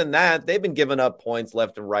other than that, they've been giving up points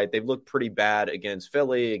left and right. They've looked pretty bad against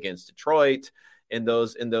Philly, against Detroit in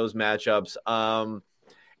those matchups.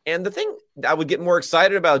 And the thing I would get more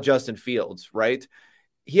excited about Justin Fields, right?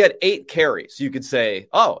 He had 8 carries. You could say,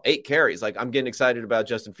 8 carries. Like, I'm getting excited about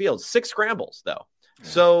Justin Fields. 6 scrambles, though. Yeah.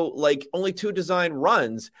 So, like, only 2 design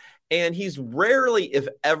runs. And he's rarely, if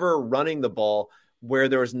ever, running the ball where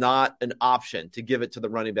there was not an option to give it to the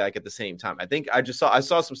running back at the same time. I think I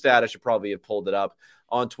saw some stat. I should probably have pulled it up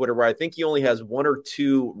on Twitter, where I think he only has 1 or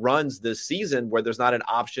 2 runs this season where there's not an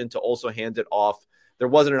option to also hand it off. There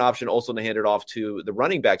wasn't an option also to hand it off to the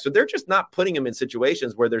running back. So they're just not putting him in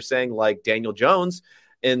situations where they're saying, like Daniel Jones,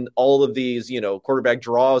 in all of these, quarterback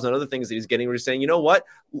draws and other things that he's getting, where he's saying, you know what,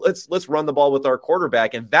 let's run the ball with our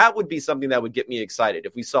quarterback. And that would be something that would get me excited.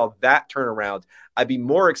 If we saw that turnaround, I'd be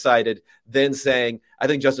more excited than saying, I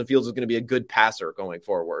think Justin Fields is going to be a good passer going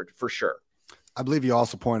forward for sure. I believe you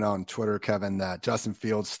also point out on Twitter, Kevin, that Justin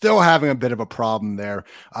Fields still having a bit of a problem there,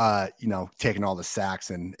 taking all the sacks.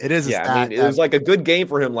 And it is, it was like a good game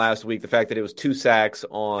for him last week. The fact that it was 2 sacks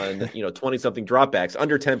on, 20 something dropbacks,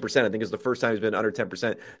 under 10%, I think is the first time he's been under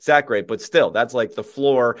 10% sack rate, but still that's like the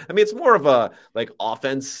floor. I mean, it's more of a like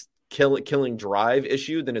offense killing drive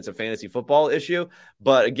issue than it's a fantasy football issue,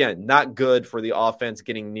 but again, not good for the offense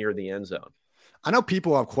getting near the end zone. I know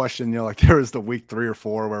people have questioned, like there was the week 3 or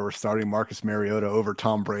 4 where we're starting Marcus Mariota over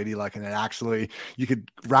Tom Brady, and it actually, you could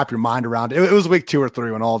wrap your mind around it. It was week 2 or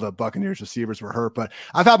 3 when all the Buccaneers receivers were hurt. But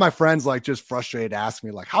I've had my friends just frustrated ask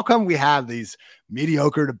me, how come we have these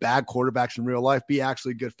mediocre to bad quarterbacks in real life be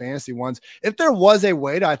actually good fantasy ones? If there was a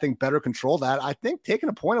way to, I think, better control that, I think taking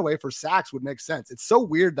a point away for sacks would make sense. It's so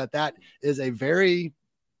weird that is a very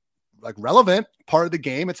relevant part of the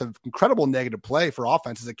game. It's an incredible negative play for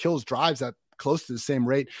offenses. It kills drives at close to the same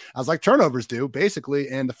rate as turnovers do, basically.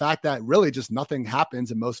 And the fact that really just nothing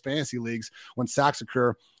happens in most fantasy leagues when sacks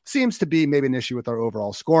occur seems to be maybe an issue with our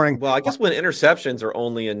overall scoring. Well, I guess when interceptions are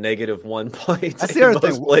only a -1 point, that's the other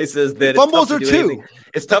thing. Most places that fumbles are 2.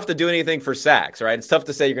 It's tough to do anything for sacks, right? It's tough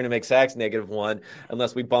to say you're going to make sacks -1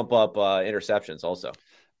 unless we bump up interceptions also.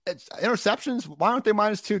 It's interceptions. Why aren't they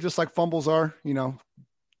 -2 just like fumbles are?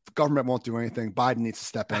 The government won't do anything. Biden needs to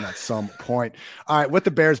step in at some point. All right, with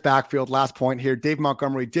the Bears backfield, last point here, Dave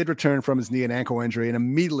Montgomery did return from his knee and ankle injury and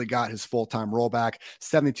immediately got his full-time rollback,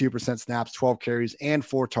 72% snaps, 12 carries, and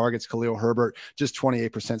 4 targets. Khalil Herbert, just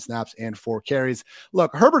 28% snaps and 4 carries.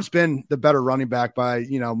 Look, Herbert's been the better running back by,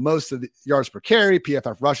 most of the yards per carry,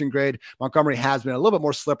 PFF rushing grade. Montgomery has been a little bit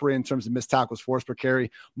more slippery in terms of missed tackles forced per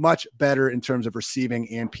carry, much better in terms of receiving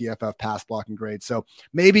and PFF pass blocking grade. So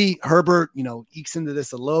maybe Herbert, ekes into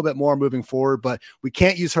this a little bit more moving forward, but we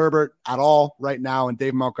can't use Herbert at all right now. And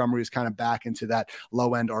Dave Montgomery is kind of back into that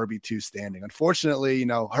low end RB2 standing. Unfortunately,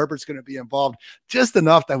 Herbert's going to be involved just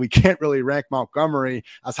enough that we can't really rank Montgomery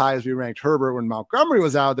as high as we ranked Herbert when Montgomery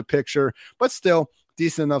was out of the picture, but still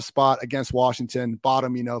decent enough spot against Washington,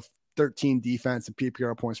 bottom, 13 defense and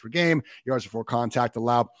PPR points per game, yards before contact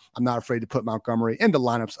allowed. I'm not afraid to put Montgomery into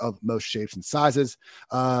lineups of most shapes and sizes.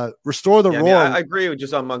 Restore the roar. I agree with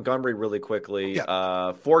just on Montgomery really quickly.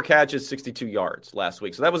 Yeah. 4 catches, 62 yards last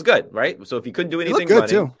week. So that was good, right? So if he couldn't do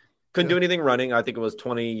anything running, I think it was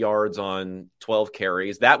 20 yards on 12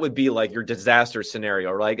 carries. That would be like your disaster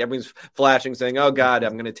scenario, right? Everyone's flashing saying, oh God,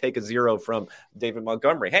 I'm going to take a 0 from David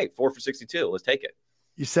Montgomery. Hey, 4 for 62. Let's take it.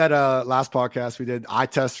 You said last podcast we did eye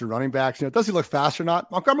tests for running backs. Does he look fast or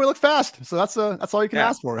not? Montgomery looked fast, so that's all you can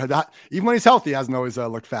ask for. Even when he's healthy, he hasn't always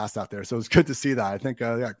looked fast out there. So it's good to see that. I think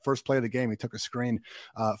first play of the game, he took a screen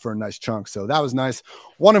for a nice chunk, so that was nice.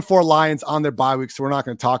 1-4 Lions on their bye week, so we're not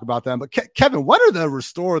going to talk about them. But Kevin, what are the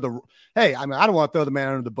restore the? Hey, I mean, I don't want to throw the man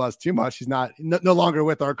under the bus too much. He's not no longer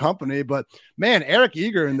with our company, but man, Eric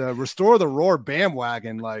Eager in the restore the roar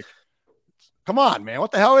bandwagon. Come on, man,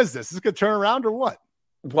 what the hell is this? Is this going to turn around or what?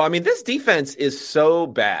 Well, I mean, this defense is so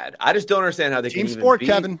bad. I just don't understand how they can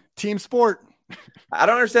even be. Team sport. I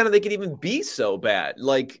don't understand how they could even be so bad.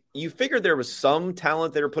 You figured there was some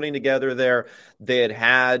talent they were putting together there. They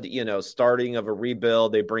had starting of a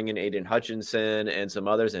rebuild. They bring in Aiden Hutchinson and some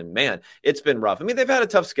others, and man, it's been rough. I mean, they've had a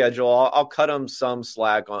tough schedule. I'll cut them some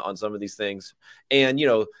slack on some of these things. And,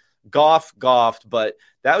 Goff, but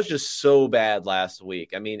that was just so bad last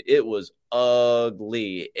week. I mean, it was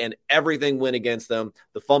ugly, and everything went against them.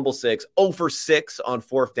 The fumble 6, 0 for 6 on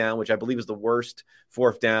 4th down, which I believe is the worst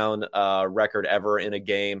 4th down record ever in a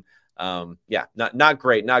game. Not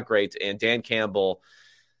great. And Dan Campbell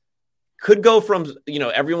could go from,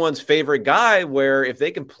 everyone's favorite guy, where if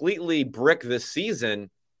they completely brick this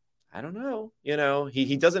season, I don't know.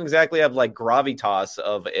 He doesn't exactly have gravitas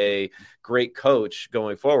of a great coach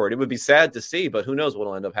going forward. It would be sad to see, but who knows what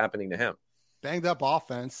will end up happening to him. Banged up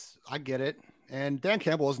offense. I get it. And Dan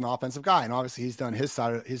Campbell is an offensive guy, and obviously he's done his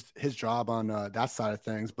side of his job on that side of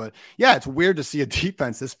things. But yeah, it's weird to see a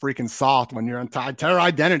defense this freaking soft when your entire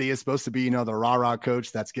identity is supposed to be, the rah-rah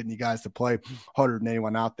coach that's getting you guys to play harder than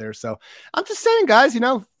anyone out there. So I'm just saying, guys,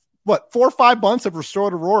 4 or 5 months of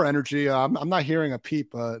restore to roar energy. I'm not hearing a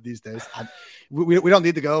peep these days. We don't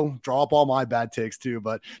need to go draw up all my bad takes too,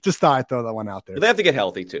 but just thought I'd throw that one out there. They have to get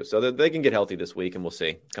healthy too, so they can get healthy this week, and we'll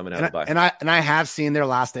see coming out of the bye. And I have seen their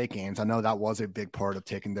last 8 games. I know that was a big part of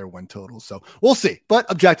taking their win totals, so we'll see. But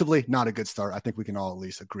objectively, not a good start. I think we can all at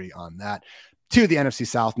least agree on that. to the NFC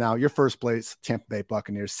South now. Your first place, Tampa Bay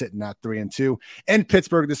Buccaneers, sitting at 3-2. In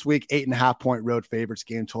Pittsburgh this week, 8.5-point road favorites,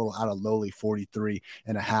 game total out of lowly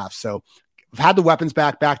 43.5. So we've had the weapons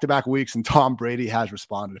back-to-back weeks, and Tom Brady has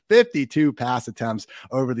responded. 52 pass attempts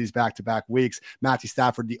over these back-to-back weeks. Matthew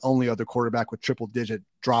Stafford, the only other quarterback with triple-digit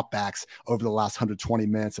dropbacks over the last 120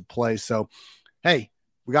 minutes of play. So, hey,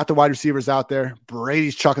 we got the wide receivers out there.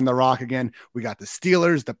 Brady's chucking the rock again. We got the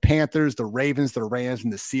Steelers, the Panthers, the Ravens, the Rams,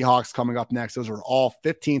 and the Seahawks coming up next. Those are all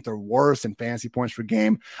 15th or worse in fantasy points per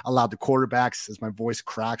game allowed to quarterbacks, as my voice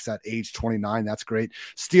cracks at age 29. That's great.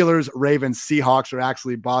 Steelers, Ravens, Seahawks are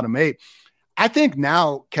actually bottom 8. I think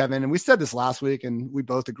now, Kevin, and we said this last week, and we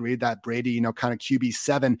both agreed that Brady, kind of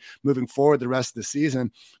QB7 moving forward the rest of the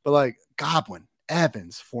season, but like Godwin,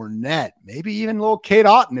 Evans, Fournette, maybe even little Cade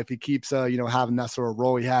Otton if he keeps, having that sort of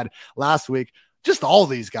role he had last week. Just all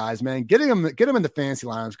these guys, man, get them in the fantasy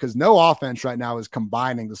lineups, because no offense right now is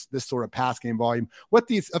combining this sort of pass game volume with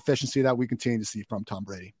the efficiency that we continue to see from Tom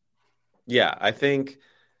Brady. Yeah, I think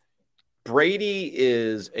Brady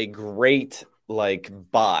is a great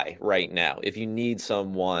buy right now if you need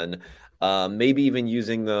someone. Maybe even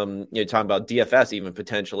using them, talking about DFS even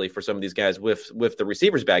potentially for some of these guys with the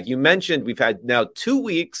receivers back. You mentioned we've had now 2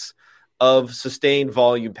 weeks of sustained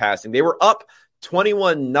volume passing. They were up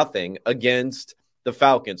 21-0 against the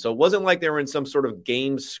Falcons. So it wasn't like they were in some sort of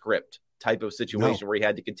game script type of situation where he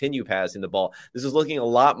had to continue passing the ball. This is looking a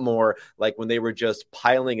lot more like when they were just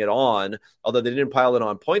piling it on, although they didn't pile it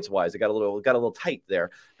on points wise. It got a little tight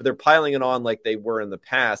there, but they're piling it on like they were in the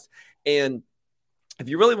past. And if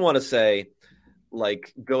you really want to say,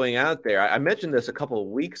 going out there, I mentioned this a couple of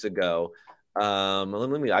weeks ago. I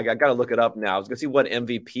got to look it up now. I was going to see what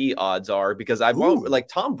MVP odds are, because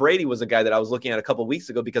Tom Brady was a guy that I was looking at a couple of weeks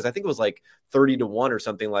ago, because I think it was 30-1 or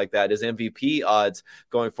something like that is MVP odds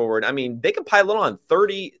going forward. I mean, they can pile it on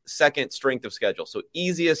 32nd strength of schedule. So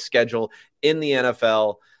easiest schedule in the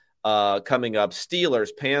NFL coming up. Steelers,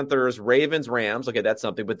 Panthers, Ravens, Rams. Okay, that's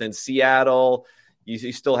something. But then Seattle,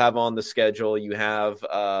 you still have on the schedule. You have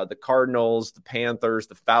the Cardinals, the Panthers,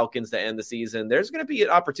 the Falcons to end the season. There's going to be an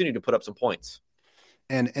opportunity to put up some points.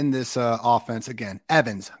 And in this offense, again,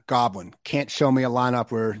 Evans, Godwin, can't show me a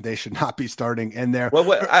lineup where they should not be starting in there. Well,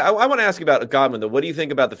 I want to ask you about Godwin, though. What do you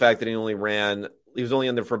think about the fact that he was only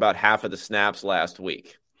in there for about half of the snaps last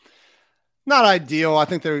week? Not ideal. I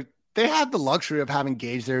think they have the luxury of having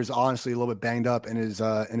Gage there, is honestly a little bit banged up in his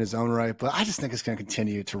own right, but I just think it's going to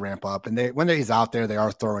continue to ramp up. And when he's out there, they are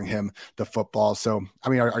throwing him the football. So, I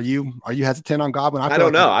mean, are you hesitant on Godwin? I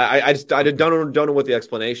don't know. I don't know what the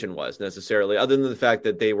explanation was necessarily, other than the fact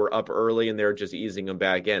that they were up early and they're just easing him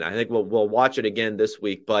back in. I think we'll watch it again this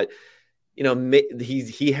week, but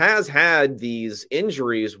he has had these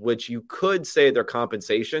injuries, which you could say they're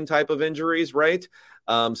compensation type of injuries, right?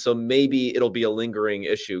 So maybe it'll be a lingering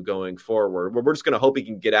issue going forward. We're just going to hope he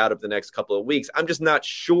can get out of the next couple of weeks. I'm just not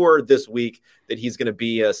sure this week that he's going to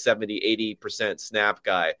be a 70-80% snap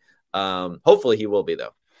guy. Hopefully he will be,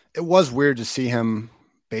 though. It was weird to see him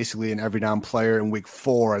basically an every down player in week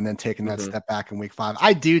 4 and then taking that step back in week 5.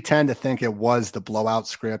 I do tend to think it was the blowout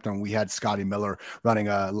script, and we had Scotty Miller running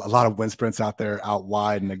a lot of wind sprints out there out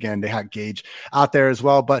wide. And again, they had Gage out there as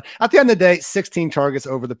well. But at the end of the day, 16 targets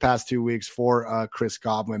over the past 2 weeks for Chris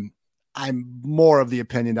Godwin. I'm more of the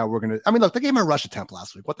opinion that we're going to, look, they gave him a rush attempt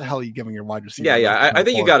last week. What the hell are you giving your wide receiver? Yeah. I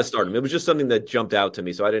think you got to start him. It was just something that jumped out to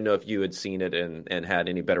me. So I didn't know if you had seen it and had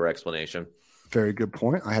any better explanation. Very good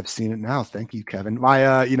point. I have seen it now. Thank you, Kevin.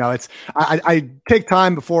 My, I take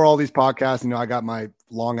time before all these podcasts. I got my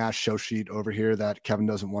long ass show sheet over here that Kevin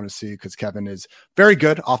doesn't want to see, because Kevin is very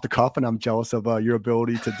good off the cuff, and I'm jealous of your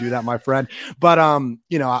ability to do that, my friend. But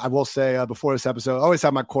I will say before this episode, I always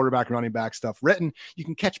have my quarterback and running back stuff written. You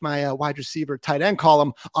can catch my wide receiver tight end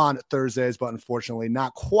column on Thursdays, but unfortunately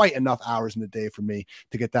not quite enough hours in the day for me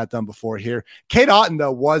to get that done before here. Cade Otton,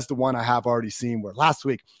 though, was the one I have already seen, where last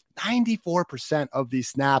week 94% of these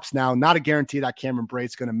snaps. Now, not a guarantee that Cameron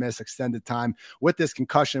Brate's going to miss extended time with this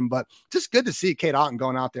concussion, but just good to see Cade Otton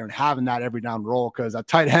going out there and having that every down role, because at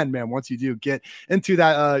tight end, man, once you do get into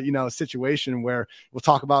that, situation where we'll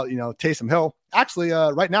talk about, Taysom Hill. Actually,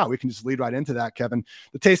 right now, we can just lead right into that, Kevin.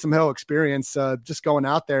 The Taysom Hill experience, just going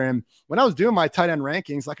out there. And when I was doing my tight end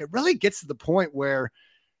rankings, it really gets to the point where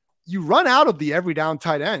you run out of the every down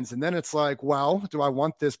tight ends. And then it's like, well, do I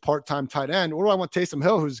want this part-time tight end, or do I want Taysom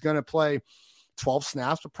Hill, who's going to play 12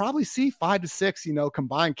 snaps, but probably see 5 to 6,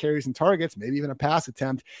 combined carries and targets, maybe even a pass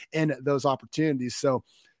attempt in those opportunities. So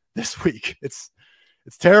this week it's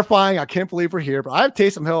terrifying. I can't believe we're here, but I have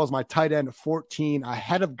Taysom Hill as my tight end 14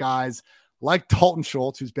 ahead of guys like Dalton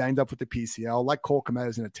Schultz, who's banged up with the PCL, like Cole Kmet,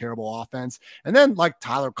 who's in a terrible offense, and then like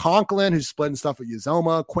Tyler Conklin, who's splitting stuff with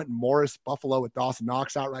Uzoma, Quentin Morris, Buffalo with Dawson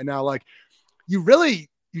Knox out right now. Like,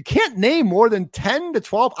 you can't name more than 10 to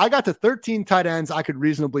 12. I got to 13 tight ends I could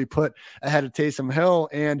reasonably put ahead of Taysom Hill.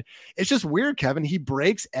 And it's just weird, Kevin. He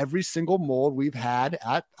breaks every single mold we've had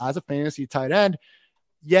as a fantasy tight end.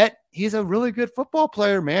 Yet he's a really good football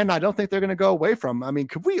player, man. I don't think they're going to go away from him. I mean,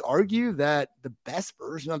 could we argue that the best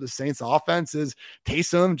version of the Saints offense is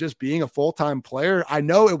Taysom just being a full-time player? I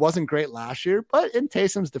know it wasn't great last year, but in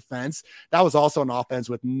Taysom's defense, that was also an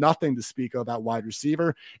offense with nothing to speak of at wide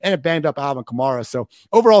receiver, and it banged up Alvin Kamara. So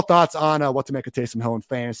overall thoughts on what to make of Taysom Hill in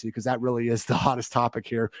fantasy, because that really is the hottest topic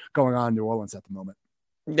here going on in New Orleans at the moment.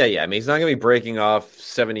 Yeah. I mean, he's not going to be breaking off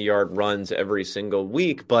 70-yard runs every single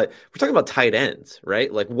week, but we're talking about tight ends,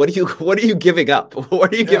 right? Like, what are you giving up?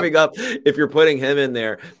 What are you giving up if you're putting him in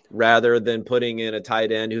there rather than putting in a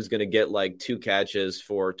tight end who's going to get like 2 catches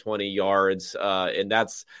for 20 yards? And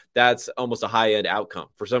that's almost a high-end outcome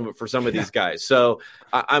for some of these guys. So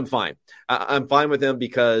I'm fine. I'm fine with him,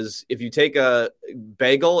 because if you take a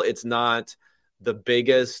bagel, it's not the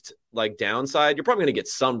biggest like downside. You're probably going to get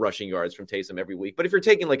some rushing yards from Taysom every week, but if you're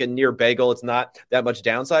taking like a near bagel, it's not that much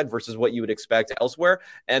downside versus what you would expect elsewhere.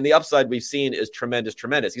 And the upside we've seen is tremendous.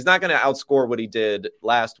 He's not going to outscore what he did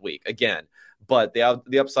last week again, but the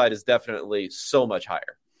upside is definitely so much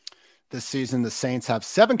higher. This season, the Saints have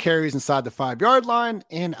 7 carries inside the 5-yard line,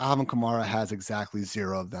 and Alvin Kamara has exactly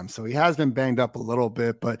 0 of them. So he has been banged up a little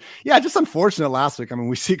bit, but yeah, just unfortunate last week. I mean,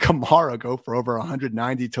 we see Kamara go for over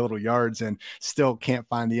 190 total yards and still can't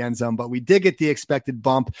find the end zone, but we did get the expected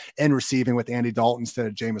bump in receiving with Andy Dalton instead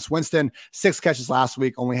of Jameis Winston. 6 catches last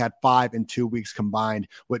week, only had 5 in 2 weeks combined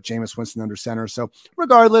with Jameis Winston under center. So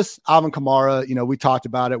regardless, Alvin Kamara, we talked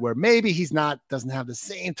about it where maybe doesn't have the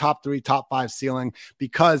same top 3, top 5 ceiling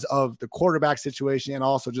because of the quarterback situation and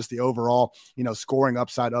also just the overall, scoring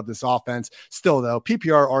upside of this offense. Still though,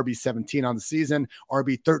 PPR RB 17 on the season,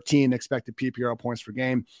 RB 13 expected PPR points per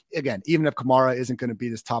game. Again, even if Kamara isn't going to be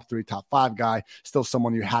this top 3, top 5 guy, still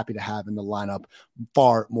someone you're happy to have in the lineup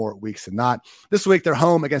far more weeks than not. This week, they're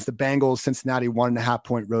home against the Bengals. Cincinnati 1.5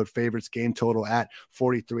 point road favorites, game total at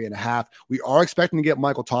 43.5. We are expecting to get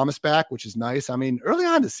Michael Thomas back, which is nice. I mean, early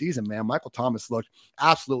on in the season, man, Michael Thomas looked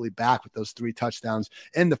absolutely back with those 3 touchdowns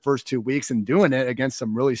in the first 2 weeks, and doing it against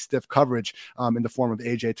some really stiff coverage in the form of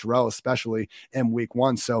AJ Terrell, especially in week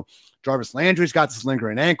 1. So Jarvis Landry's got this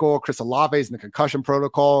lingering ankle. Chris Olave's in the concussion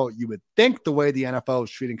protocol. You would think the way the NFL is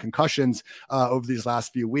treating concussions over these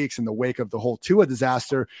last few weeks in the wake of the whole Tua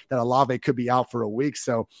disaster, that Olave could be out for a week.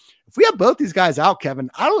 So if we have both these guys out, Kevin,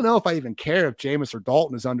 I don't know if I even care if Jameis or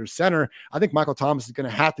Dalton is under center. I think Michael Thomas is going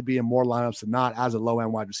to have to be in more lineups than not as a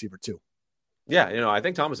low-end wide receiver too. Yeah, I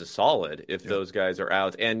think Thomas is solid if those guys are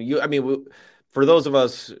out. And for those of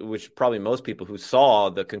us, which probably most people who saw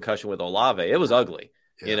the concussion with Olave, it was ugly.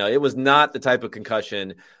 Yeah. It was not the type of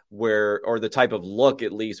concussion or the type of look,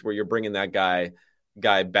 at least, where you're bringing that guy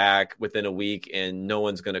back within a week and no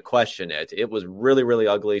one's going to question it. It was really, really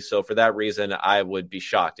ugly. So for that reason, I would be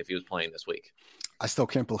shocked if he was playing this week. I still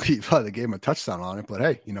can't believe they gave him a touchdown on it, but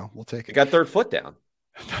hey, we'll take it. He got third foot down.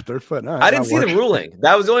 Third foot. No, I didn't see the ruling.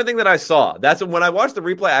 That was the only thing that I saw. That's when I watched the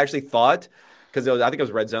replay. I actually thought, because I think it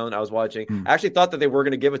was Red Zone I was watching. I actually thought that they were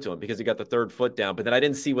going to give it to him because he got the third foot down, but then I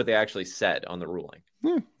didn't see what they actually said on the ruling.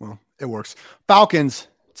 Well, it works. Falcons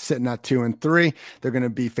sitting at 2-3. They're going to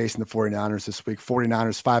be facing the 49ers this week.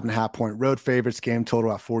 49ers 5.5 point road favorites, game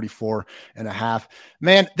total at 44.5.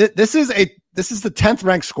 Man, this is the 10th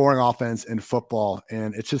ranked scoring offense in football.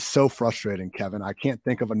 And it's just so frustrating, Kevin. I can't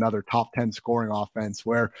think of another top 10 scoring offense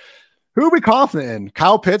where who are we confident in?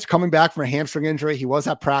 Kyle Pitts coming back from a hamstring injury. He was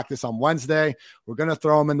at practice on Wednesday. We're going to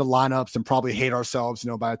throw him in the lineups and probably hate ourselves,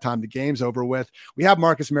 by the time the game's over with. We have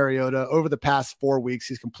Marcus Mariota. Over the past 4 weeks,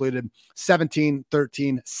 he's completed 17,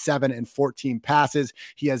 13, 7, and 14 passes.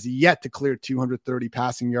 He has yet to clear 230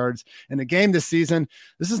 passing yards in a game this season.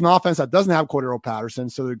 This is an offense that doesn't have Cordero Patterson,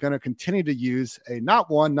 so they're going to continue to use a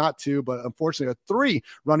not 1, not 2, but unfortunately a 3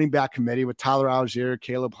 running back committee with Tyler Algier,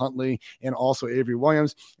 Caleb Huntley, and also Avery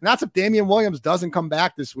Williams. And that's if Damian Williams doesn't come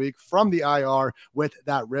back this week from the IR with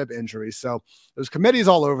that rib injury. So there's committees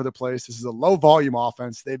all over the place. This is a low volume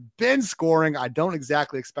offense. They've been scoring. I don't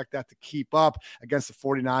exactly expect that to keep up against the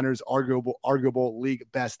 49ers, arguable league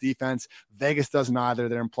best defense. Vegas doesn't either.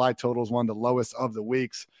 Their implied total is one of the lowest of the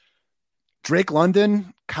weeks. Drake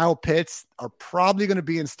London, Kyle Pitts are probably going to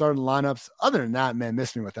be in starting lineups. Other than that, man,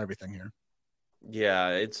 miss me with everything here.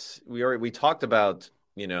 Yeah, we talked about,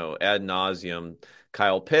 ad nauseum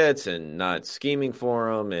Kyle Pitts and not scheming for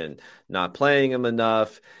him and not playing him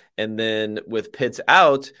enough. And then with Pitts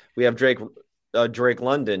out, we have Drake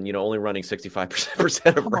London, only running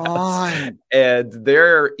 65% of routes. And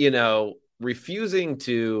they're, refusing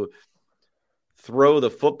to throw the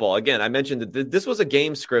football. Again, I mentioned that this was a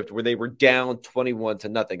game script where they were down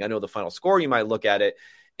 21-0. I know the final score, you might look at it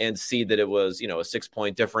and see that it was, a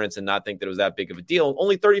 6-point difference and not think that it was that big of a deal.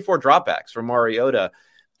 Only 34 dropbacks from Mariota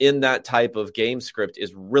in that type of game script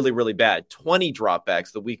is really, really bad. 20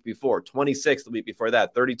 dropbacks the week before, 26 the week before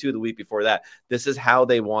that, 32 the week before that. This is how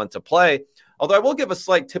they want to play. Although I will give a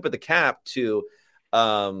slight tip of the cap to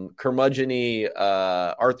curmudgeon-y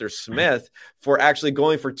Arthur Smith for actually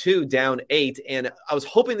going for 2 down 8. And I was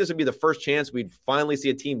hoping this would be the first chance we'd finally see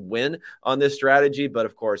a team win on this strategy. But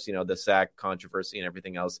of course, the sack controversy and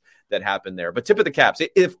everything else that happened there. But tip of the caps,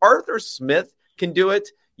 if Arthur Smith can do it,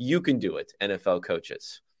 you can do it, NFL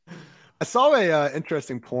coaches. I saw a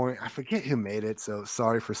interesting point. I forget who made it, so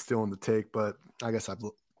sorry for stealing the take, but I guess I've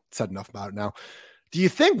said enough about it now. Do you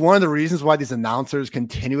think one of the reasons why these announcers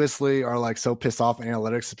continuously are like so pissed off at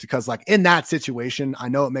analytics is because like in that situation, I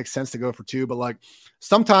know it makes sense to go for 2, but like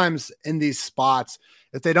sometimes in these spots,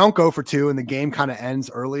 if they don't go for 2 and the game kind of ends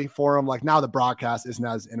early for them, like now the broadcast isn't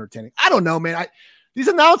as entertaining. I don't know, man. These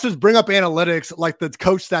announcers bring up analytics like the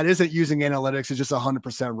coach that isn't using analytics is just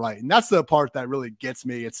 100% right. And that's the part that really gets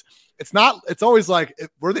me. It's always like,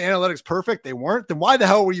 were the analytics perfect? They weren't. Then why the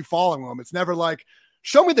hell were you following them? It's never like,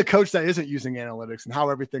 show me the coach that isn't using analytics and how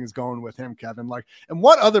everything's going with him, Kevin. Like, and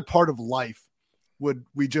what other part of life would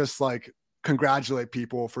we just like congratulate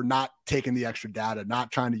people for not taking the extra data,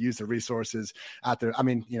 not trying to use the resources out there? I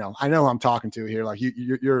mean, I know who I'm talking to here. Like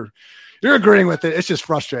you're agreeing with it. It's just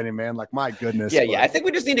frustrating, man. Like, my goodness. Yeah. I think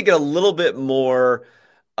we just need to get a little bit more.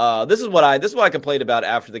 This is what I complained about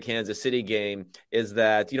after the Kansas City game is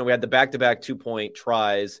that, we had the back-to-back 2-point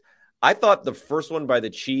tries. I thought the first one by the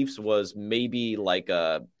Chiefs was maybe like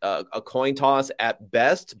a coin toss at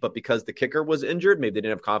best, but because the kicker was injured, maybe they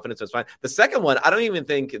didn't have confidence. That's fine. The second one, I don't even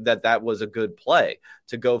think that was a good play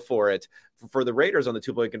to go for it for the Raiders on the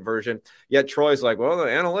 2-point conversion. Yet Troy's like, well, the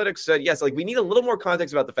analytics said yes. Like, we need a little more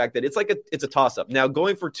context about the fact that it's a toss up. Now,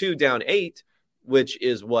 going for 2 down 8, which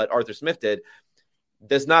is what Arthur Smith did,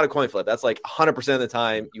 that's not a coin flip. That's like 100% of the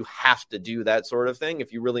time you have to do that sort of thing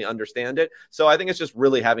if you really understand it. So I think it's just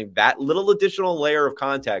really having that little additional layer of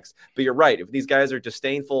context. But you're right. If these guys are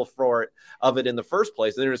disdainful of it in the first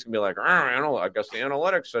place, then they're just going to be like, I guess the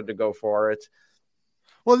analytics said to go for it.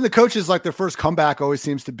 Well, then the coaches, like, their first comeback always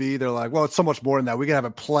seems to be, they're like, well, it's so much more than that. We can have a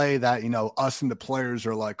play that, us and the players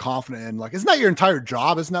are like confident in. Like, isn't that your entire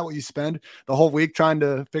job? Isn't that what you spend the whole week trying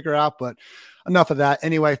to figure out? But enough of that.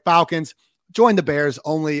 Anyway, Falcons join the Bears,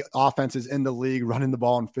 only offenses in the league running the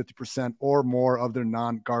ball in 50% or more of their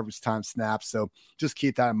non-garbage time snaps. So just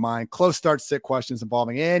keep that in mind. Close start sit questions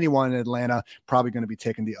involving anyone in Atlanta. Probably going to be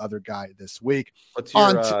taking the other guy this week. What's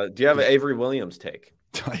your, do you have an Avery Williams take?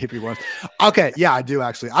 Okay, yeah, I do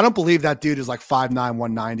actually. I don't believe that dude is like 5'9",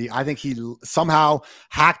 190. I think he somehow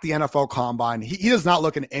hacked the NFL Combine. He does not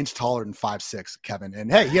look an inch taller than 5'6", Kevin.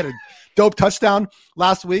 And hey, he had a dope touchdown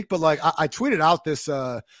last week. But like I tweeted out this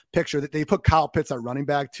picture that they put Kyle Pitts at running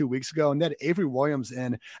back 2 weeks ago, and then Avery Williams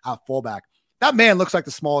in at fullback. That man looks like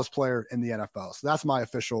the smallest player in the NFL. So that's my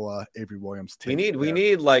official Avery Williams take. We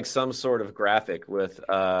need like some sort of graphic with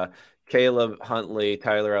Caleb Huntley,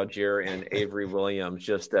 Tyler Algier, and Avery Williams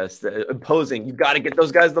just imposing. You got to get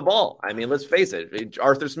those guys the ball. I mean, let's face it.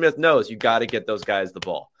 Arthur Smith knows you got to get those guys the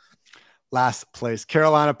ball. Last place,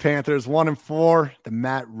 Carolina Panthers, 1-4. The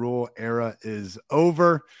Matt Rule era is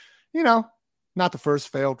over. Not the first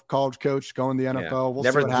failed college coach going to the NFL. Yeah. We'll see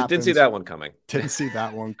what happens. Didn't see that one coming. Didn't see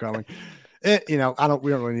that one coming. We don't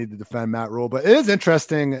really need to defend Matt Rule, but it is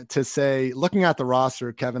interesting to say, looking at the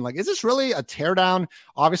roster, Kevin, like, is this really a teardown?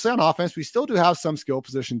 Obviously on offense, we still do have some skill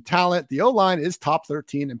position talent. The O-line is top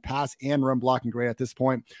 13 in pass and run blocking grade at this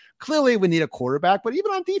point. Clearly we need a quarterback, but even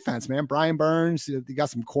on defense, man, Brian Burns, you got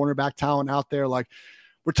some cornerback talent out there. Like,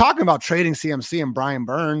 we're talking about trading CMC and Brian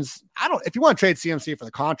Burns. If you want to trade CMC for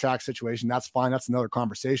the contract situation, that's fine. That's another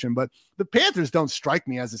conversation. But the Panthers don't strike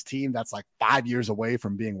me as this team that's like 5 years away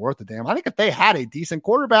from being worth a damn. I think if they had a decent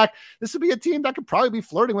quarterback, this would be a team that could probably be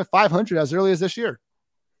flirting with 500 as early as this year.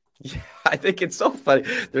 Yeah, I think it's so funny.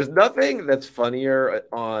 There's nothing that's funnier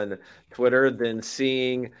on Twitter than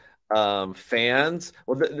seeing fans.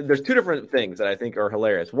 Well, there's two different things that I think are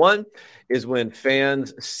hilarious. One is when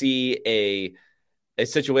fans see a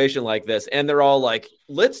situation like this and they're all like,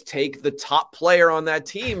 let's take the top player on that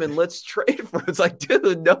team and let's trade for it. It's like,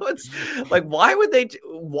 dude, no, it's like, why would they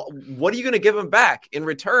what are you going to give them back in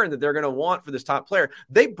return that they're going to want for this top player?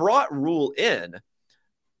 They brought Rule in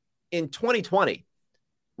 2020,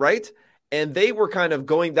 right? And they were kind of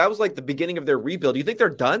going, that was like the beginning of their rebuild. You think they're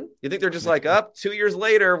done? You think they're just like, up 2 years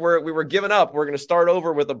later, we were giving up. We're going to start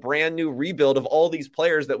over with a brand new rebuild of all these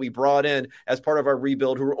players that we brought in as part of our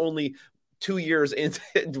rebuild who were only 2 years into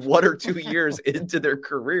 1 or 2 years into their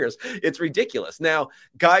careers. It's ridiculous. Now,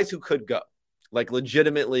 guys who could go, like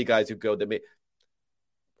legitimately guys who go, that may,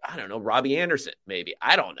 I don't know, Robbie Anderson, maybe.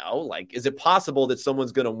 I don't know. Like, is it possible that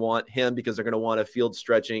someone's going to want him because they're going to want a field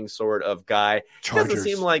stretching sort of guy? Chargers. It doesn't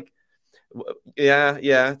seem like, yeah.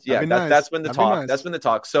 Nice. That's been the That'd talk. nice. That's been the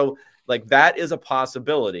talk. So, like, that is a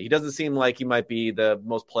possibility. He doesn't seem like he might be the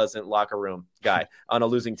most pleasant locker room guy on a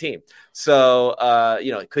losing team. So,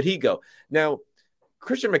 could he go? Now,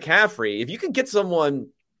 Christian McCaffrey, if you could get someone,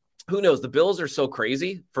 who knows? The Bills are so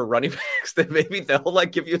crazy for running backs that maybe they'll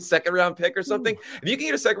like give you a 2nd round pick or something. If you can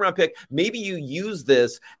get a 2nd round pick, maybe you use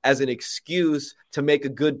this as an excuse to make a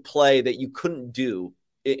good play that you couldn't do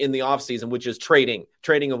in the offseason, which is trading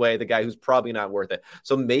away the guy who's probably not worth it.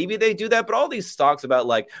 So maybe they do that. But all these stocks about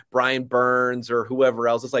like Brian Burns or whoever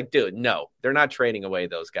else, it's like, dude, no, they're not trading away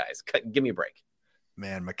those guys. Give me a break.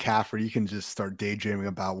 Man, McCaffrey, you can just start daydreaming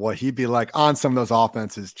about what he'd be like on some of those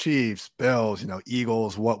offenses, Chiefs, Bills,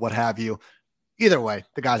 Eagles, what have you. Either way,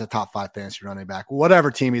 the guy's a top 5 fantasy running back, whatever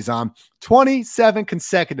team he's on. 27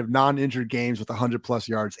 consecutive non-injured games with 100+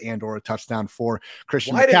 yards and or a touchdown for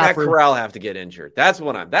Christian McCaffrey. Why did Matt Corral have to get injured? That's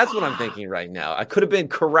what I'm thinking right now. I could have been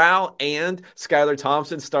Corral and Skylar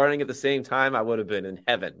Thompson starting at the same time. I would have been in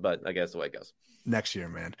heaven, but I guess the way it goes. Next year,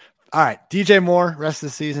 man. All right, DJ Moore, rest of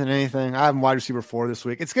the season, anything? I have him wide receiver 4 this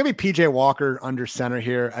week. It's going to be PJ Walker under center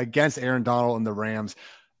here against Aaron Donald and the Rams.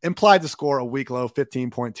 Implied to score a week low,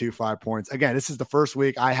 15.25 points. Again, this is the first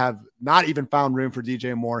week I have not even found room for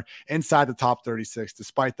DJ Moore inside the top 36,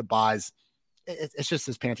 despite the buys. It's just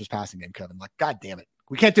this Panthers passing game, Kevin. Like, God damn it.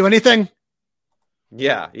 We can't do anything.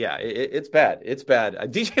 Yeah. It's bad. It's bad.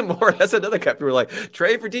 DJ Moore, that's another guy. People were like,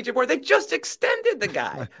 trade for DJ Moore. They just extended the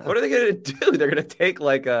guy. What are they going to do? They're going to take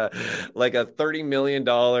like a $30 million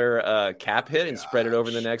cap hit and spread it over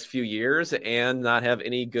the next few years and not have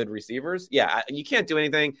any good receivers. Yeah, you can't do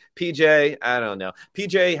anything. PJ, I don't know.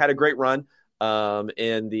 PJ had a great run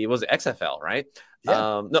in the, was it XFL, right? Yeah.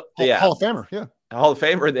 Hall of Famer. Yeah. Hall of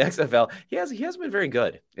Famer in the XFL. He hasn't been very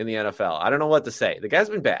good in the NFL. I don't know what to say. The guy's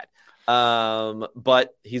been bad. But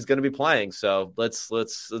he's going to be playing. So let's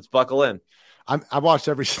buckle in. I watched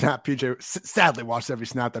every snap sadly watched every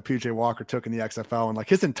snap that PJ Walker took in the XFL, and like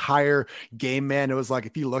his entire game, man, it was like,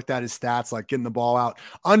 if you looked at his stats, like getting the ball out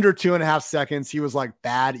under 2.5 seconds, he was like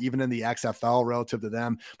bad even in the XFL relative to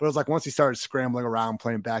them. But it was like, once he started scrambling around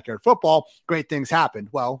playing backyard football, great things happened.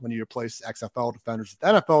 Well, when you replace XFL defenders with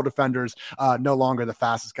NFL defenders, no longer the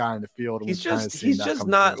fastest guy in the field. He's kind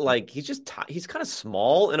of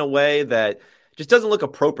small in a way that just doesn't look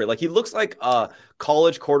appropriate. Like, he looks like a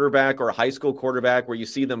college quarterback or a high school quarterback where you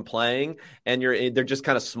see them playing and they're just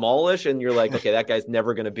kind of smallish and you're like, okay, that guy's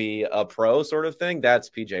never going to be a pro sort of thing. That's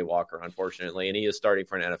PJ Walker, unfortunately. And he is starting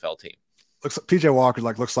for an NFL team. PJ Walker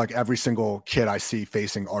looks like every single kid I see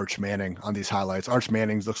facing Arch Manning on these highlights. Arch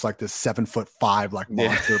Manning looks like this 7'5" like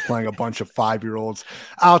monster playing a bunch of 5-year-olds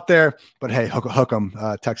out there. But hey, hook 'em.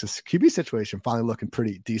 Texas QB situation finally looking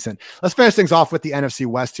pretty decent. Let's finish things off with the NFC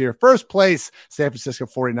West here. First place, San Francisco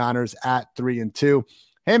 49ers at 3-2.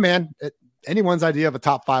 Hey man, anyone's idea of a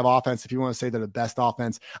top 5 offense. If you want to say they're the best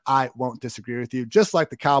offense, I won't disagree with you. Just like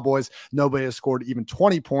the Cowboys, nobody has scored even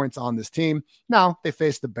 20 points on this team. Now they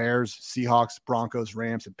face the Bears, Seahawks, Broncos,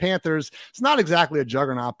 Rams, and Panthers. It's not exactly a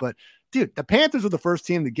juggernaut, but dude, the Panthers were the first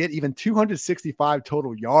team to get even 265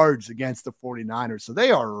 total yards against the 49ers. So they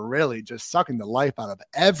are really just sucking the life out of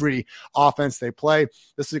every offense they play.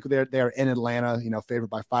 This week they're in Atlanta, favored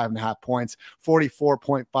by 5.5 points,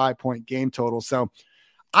 44.5 point game total. So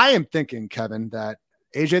I am thinking, Kevin, that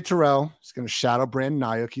AJ Terrell is going to shadow Brandon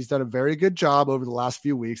Ayuk. He's done a very good job over the last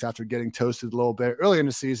few weeks after getting toasted a little bit earlier in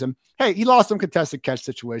the season. Hey, he lost some contested catch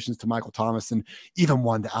situations to Michael Thomas and even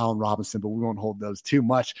one to Allen Robinson, but we won't hold those too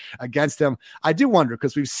much against him. I do wonder,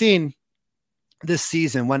 because we've seen this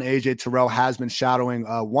season when AJ Terrell has been shadowing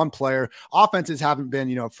one player, offenses haven't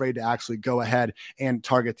been, afraid to actually go ahead and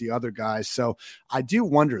target the other guys. So I do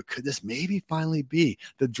wonder, could this maybe finally be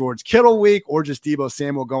the George Kittle week or just Deebo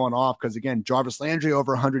Samuel going off? Because again, Jarvis Landry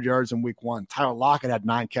over 100 yards in week 1. Tyler Lockett had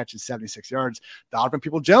 9 catches, 76 yards. Donovan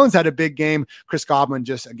Peoples-Jones had a big game. Chris Godwin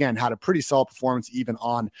just, again, had a pretty solid performance even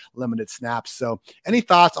on limited snaps. So any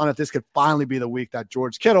thoughts on if this could finally be the week that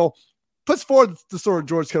George Kittle puts forward the sort of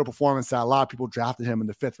George Kittle performance that a lot of people drafted him in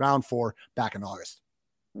the 5th round for back in August?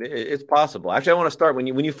 It's possible. Actually, I want to start when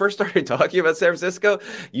you first started talking about San Francisco,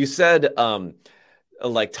 you said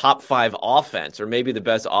like top 5 offense or maybe the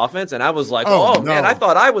best offense. And I was like, oh man, I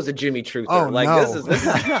thought I was a Jimmy Truther.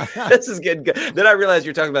 This is getting good. Then I realized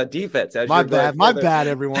you're talking about defense. My bad,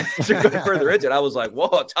 everyone. To go further into it, I was like,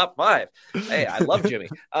 whoa, top 5. Hey, I love Jimmy.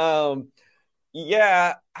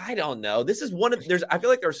 Yeah, I don't know. This is I feel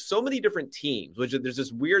like there's so many different teams, which there's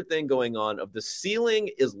this weird thing going on of the ceiling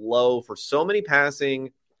is low for so many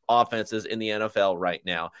passing offenses in the NFL right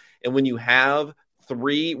now. And when you have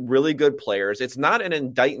 3 really good players, it's not an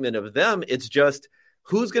indictment of them. It's just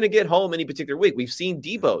who's going to get home any particular week. We've seen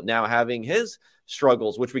Debo now having his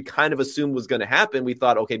struggles, which we kind of assumed was going to happen. We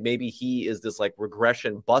thought, okay, maybe he is this like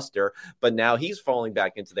regression buster, but now he's falling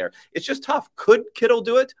back into there. It's just tough. Could Kittle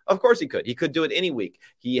do it? Of course he could. He could do it any week.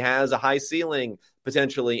 He has a high ceiling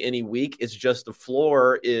potentially any week. It's just the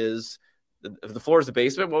floor is the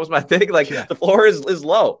basement. What was my thing? The floor is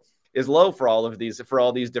low for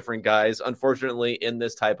all these different guys, unfortunately, in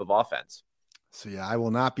this type of offense. So, yeah, I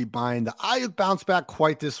will not be buying the Ayuk bounce back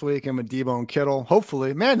quite this week. And with Debo and Kittle,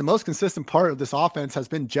 hopefully, man, the most consistent part of this offense has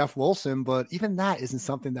been Jeff Wilson, but even that isn't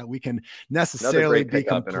something that we can necessarily be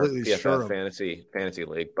completely sure of. Fantasy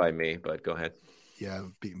league by me, but go ahead. Yeah,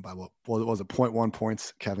 beaten by what was it, 0.1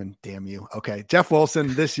 points, Kevin? Damn you. Okay, Jeff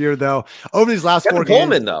Wilson this year, though, over these last 4 games.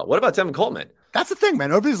 Coleman, though. What about Tevin Coleman? That's the thing,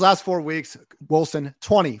 man. Over these last 4 weeks, Wilson,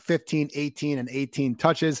 20, 15, 18, and 18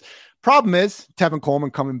 touches. Problem is, Tevin Coleman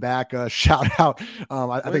coming back. Shout out.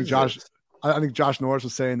 I think Josh Norris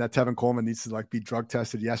was saying that Tevin Coleman needs to be drug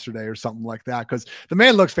tested yesterday or something like that, because the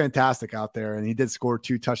man looks fantastic out there, and he did score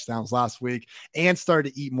 2 touchdowns last week and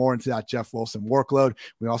started to eat more into that Jeff Wilson workload.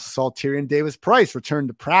 We also saw Tyrion Davis-Price return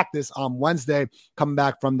to practice on Wednesday, coming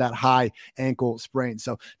back from that high ankle sprain.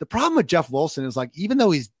 So the problem with Jeff Wilson is even though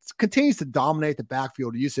he continues to dominate the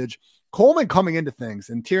backfield usage, Coleman coming into things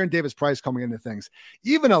and Tyrion Davis-Price coming into things,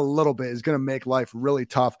 even a little bit, is going to make life really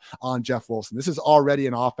tough on Jeff Wilson. This is already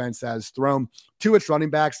an offense that has thrown to its running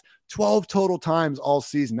backs 12 total times all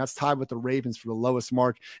season. That's tied with the Ravens for the lowest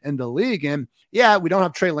mark in the league. And yeah, we don't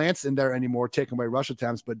have Trey Lance in there anymore, taking away rush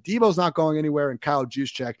attempts, but Debo's not going anywhere, and Kyle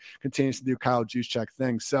Juszczyk continues to do Kyle Juszczyk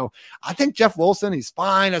things. So I think Jeff Wilson, he's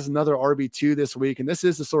fine as another RB2 this week. And this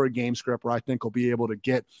is the sort of game script where I think he'll be able to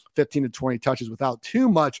get 15 to 20 touches without too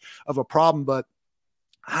much of a problem. But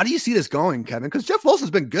how do you see this going, Kevin? Because Jeff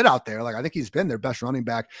Wilson's been good out there. I think he's been their best running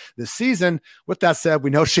back this season. With that said,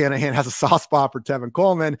 we know Shanahan has a soft spot for Tevin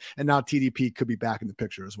Coleman, and now TDP could be back in the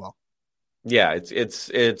picture as well. Yeah,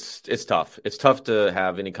 it's tough. It's tough to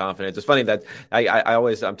have any confidence. It's funny that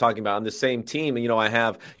I'm talking about on the same team, and I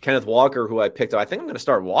have Kenneth Walker, who I picked up. I think I'm going to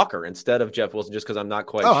start Walker instead of Jeff Wilson, just because I'm not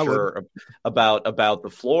quite sure about the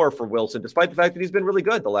floor for Wilson, despite the fact that he's been really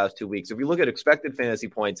good the last 2 weeks. If you look at expected fantasy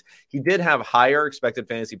points, he did have higher expected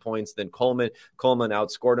fantasy points than Coleman. Coleman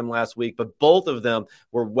outscored him last week, but both of them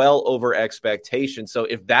were well over expectation. So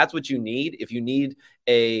if that's what you need, if you need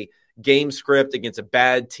a game script against a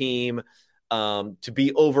bad team, to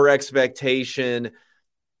be over expectation,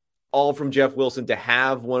 all from Jeff Wilson, to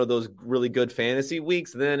have one of those really good fantasy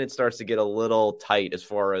weeks, then it starts to get a little tight as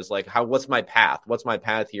far as what's my path? What's my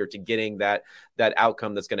path here to getting that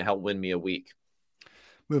outcome that's going to help win me a week?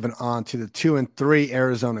 Moving on to the 2-3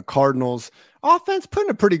 Arizona Cardinals. Offense put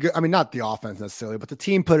in a pretty good, not the offense necessarily, but the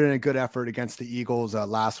team put in a good effort against the Eagles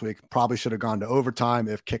last week. Probably should have gone to overtime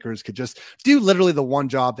if kickers could just do literally the one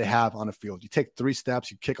job they have on a field. You take 3 steps,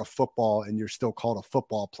 you kick a football, and you're still called a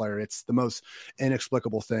football player. It's the most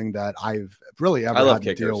inexplicable thing that I've really ever had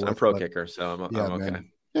to deal with. I'm pro kicker, so I'm okay. Man.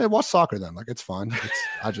 Yeah, watch soccer then. It's fine.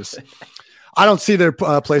 I don't see their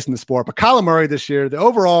place in the sport. But Kyler Murray this year, the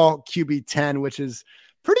overall QB 10, which is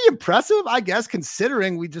pretty impressive, I guess,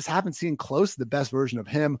 considering we just haven't seen close to the best version of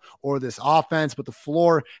him or this offense. But the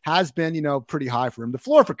floor has been, pretty high for him. The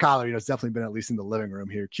floor for Kyler, has definitely been at least in the living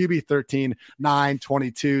room here. QB 13, 9,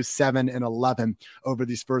 22, 7, and 11 over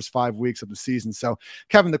these first 5 weeks of the season. So,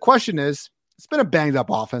 Kevin, the question is, it's been a banged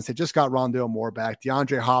up offense. They just got Rondale Moore back.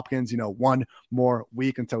 DeAndre Hopkins, one more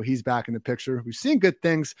week until he's back in the picture. We've seen good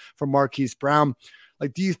things from Marquise Brown.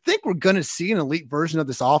 Do you think we're going to see an elite version of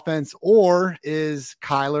this offense, or is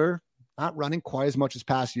Kyler not running quite as much as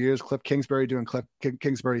past years? Cliff Kingsbury doing Cliff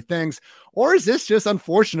Kingsbury things, or is this just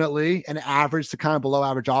unfortunately an average to kind of below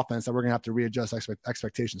average offense that we're going to have to readjust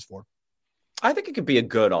expectations for? I think it could be a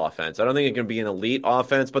good offense. I don't think it can be an elite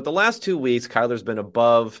offense, but the last 2 weeks, Kyler's been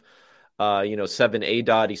above 7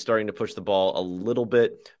 ADOT. He's starting to push the ball a little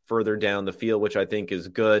bit further down the field, which I think is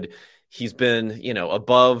good. He's been,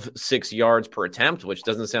 above 6 yards per attempt, which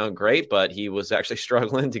doesn't sound great, but he was actually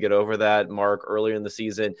struggling to get over that mark earlier in the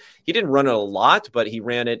season. He didn't run it a lot, but he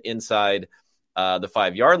ran it inside the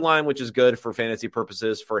 5-yard line, which is good for fantasy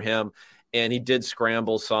purposes for him. and he did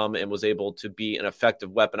scramble some and was able to be an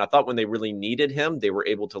effective weapon. I thought when they really needed him, they were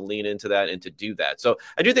able to lean into that and to do that. So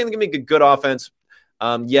I do think they're going to be a good offense.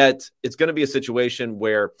 Yet it's going to be a situation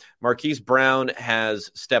where Marquise Brown has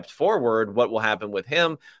stepped forward. What will happen with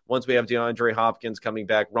him once we have DeAndre Hopkins coming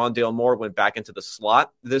back? Rondale Moore went back into the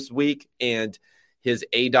slot this week, and his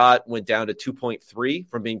ADOT went down to 2.3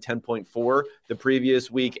 from being 10.4 the previous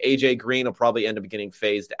week. AJ Green will probably end up getting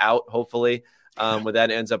phased out, hopefully, when that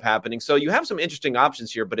ends up happening. So you have some interesting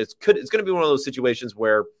options here, but it's going to be one of those situations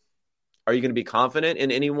where, are you going to be confident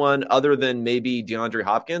in anyone other than maybe DeAndre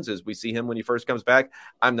Hopkins as we see him when he first comes back?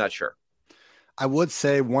 I'm not sure. I would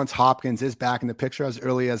say once Hopkins is back in the picture as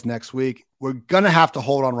early as next week, we're going to have to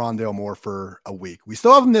hold on Rondale Moore for a week. We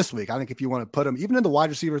still have him this week. I think if you want to put him even in the wide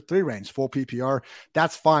receiver 3 range, full PPR,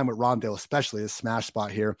 that's fine with Rondale, especially his smash spot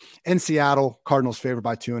here. In Seattle, Cardinals favored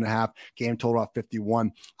by 2.5, game total at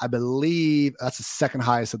 51. I believe that's the second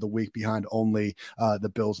highest of the week behind only the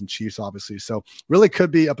Bills and Chiefs, obviously. So really could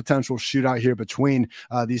be a potential shootout here between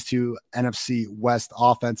these two NFC West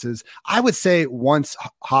offenses. I would say once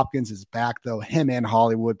Hopkins is back, though, him and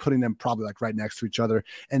Hollywood, putting them probably like right next to each other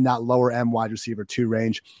in that lower end wide receiver 2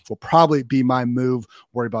 range will probably be my move.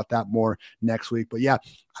 Worry about that more next week. But yeah,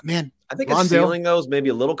 man, I think his ceiling, though, is maybe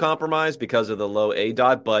a little compromised because of the low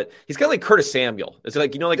ADOT, but he's kind of like Curtis Samuel. It's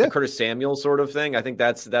like, the Curtis Samuel sort of thing. I think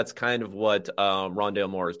that's kind of what Rondale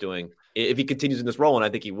Moore is doing if he continues in this role, and I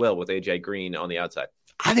think he will with AJ Green on the outside.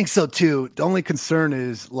 I think so too. The only concern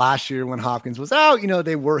is last year when Hopkins was out,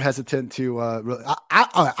 they were hesitant to really.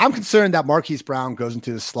 I'm concerned that Marquise Brown goes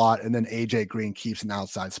into the slot and then AJ Green keeps an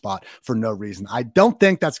outside spot for no reason. I don't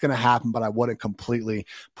think that's going to happen, but I wouldn't completely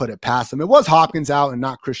put it past him. It was Hopkins out and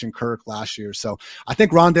not Christian Kirk last year. So I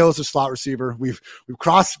think Rondale is a slot receiver. We've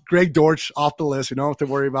crossed Greg Dortch off the list. We don't have to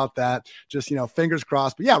worry about that. Just, fingers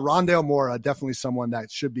crossed. But yeah, Rondale Moore, definitely someone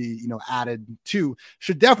that should be, added to,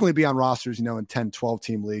 should definitely be on rosters, in 10, 12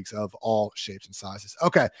 team leagues of all shapes and sizes.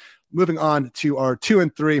 Okay. Moving on to our 2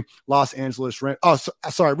 and 3 Los Angeles Rams. Oh,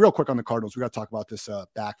 sorry. Real quick on the Cardinals. We got to talk about this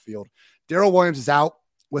backfield. Darrell Williams is out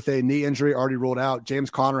with a knee injury already ruled out. James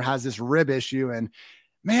Conner has this rib issue. And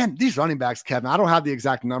man, these running backs, Kevin, I don't have the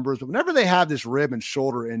exact numbers, but whenever they have this rib and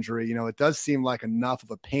shoulder injury, it does seem like enough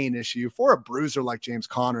of a pain issue for a bruiser like James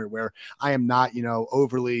Conner, where I am not,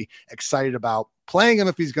 overly excited about playing him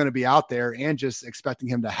if he's going to be out there and just expecting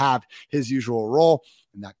him to have his usual role.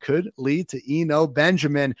 And that could lead to Eno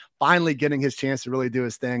Benjamin finally getting his chance to really do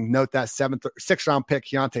his thing. Note that 6th round pick,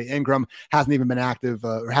 Keontae Ingram, hasn't even been active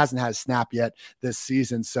or hasn't had a snap yet this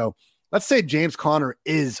season. So let's say James Conner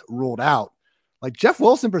is ruled out. Like Jeff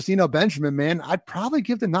Wilson versus Eno Benjamin, man, I'd probably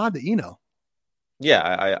give the nod to Eno.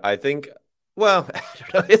 Yeah, I think, well,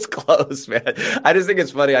 it's close, man. I just think it's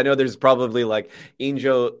funny. I know there's probably like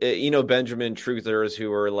Eno Benjamin truthers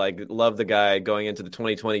who are like, love the guy going into the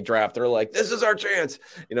 2020 draft. They're like, this is our chance.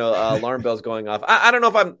 Alarm bells going off. I don't know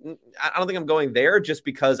I don't think I'm going there just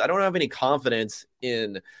because I don't have any confidence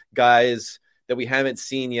in guys that we haven't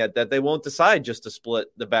seen yet, that they won't decide just to split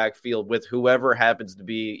the backfield with whoever happens to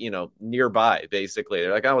be, nearby. Basically,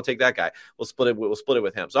 they're like, "I will take that guy. We'll split it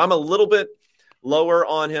with him." So I'm a little bit lower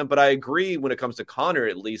on him, but I agree when it comes to Conner,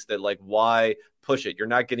 at least, that like, why push it? You're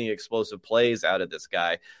not getting explosive plays out of this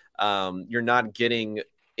guy. You're not getting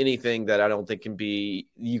anything that I don't think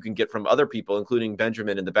you can get from other people, including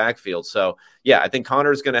Benjamin in the backfield. So yeah, I think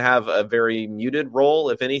Connor's going to have a very muted role,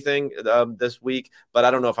 if anything, this week, but I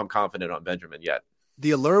don't know if I'm confident on Benjamin yet.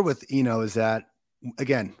 The allure with Eno is that,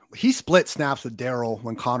 again, he split snaps with Darrell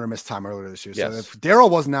when Conner missed time earlier this year. Yes. So if Darrell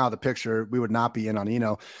wasn't out of the picture, we would not be in on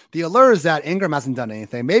Eno. The allure is that Ingram hasn't done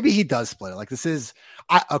anything. Maybe he does split it. Like this is,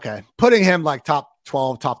 putting him like top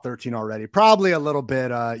 12, top 13 already, probably a little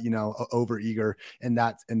bit, over eager in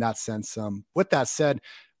that sense. With that said,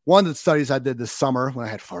 one of the studies I did this summer when I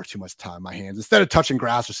had far too much time in my hands, instead of touching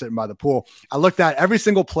grass or sitting by the pool, I looked at every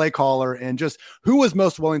single play caller and just who was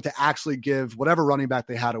most willing to actually give whatever running back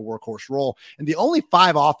they had a workhorse role. And the only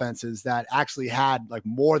 5 offenses that actually had like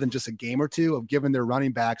more than just a game or two of giving their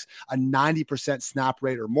running backs a 90% snap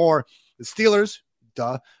rate or more, the Steelers,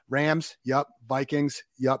 duh. Rams, yep. Vikings,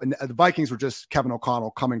 yep. And the Vikings were just Kevin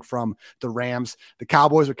O'Connell coming from the Rams. The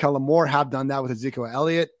Cowboys with Kellen Moore have done that with Ezekiel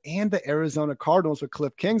Elliott, and the Arizona Cardinals with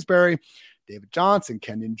Cliff Kingsbury, David Johnson,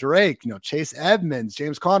 Kenyon Drake, Chase Edmonds,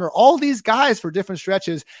 James Conner, all these guys for different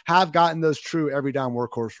stretches have gotten those true every down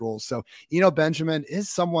workhorse roles. So Eno Benjamin is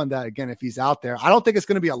someone that, again, if he's out there, I don't think it's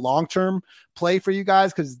going to be a long-term play for you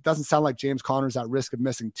guys because it doesn't sound like James Conner's at risk of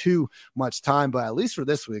missing too much time. But at least for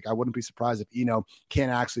this week, I wouldn't be surprised if Eno can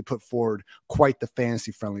actually put forward quite the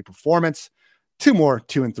fantasy-friendly performance. 2 more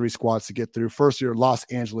 2 and 3 squads to get through. First, your Los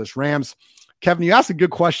Angeles Rams. Kevin, you asked a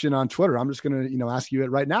good question on Twitter. I'm just going to, ask you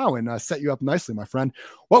it right now and set you up nicely, my friend.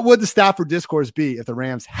 What would the Stafford discourse be if the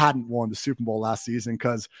Rams hadn't won the Super Bowl last season?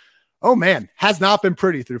 Because, oh man, has not been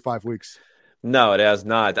pretty through 5 weeks. No, it has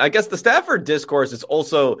not. I guess the Stafford discourse is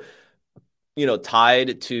also,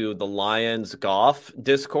 tied to the Lions Goff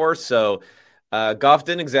discourse. So Goff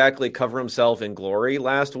didn't exactly cover himself in glory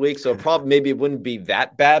last week. So maybe it wouldn't be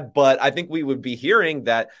that bad, but I think we would be hearing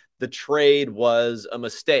that the trade was a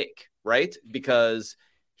mistake, right? Because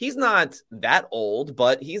he's not that old,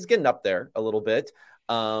 but he's getting up there a little bit.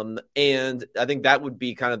 And I think that would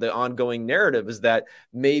be kind of the ongoing narrative, is that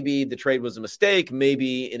maybe the trade was a mistake.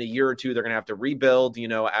 Maybe in a year or two, they're going to have to rebuild,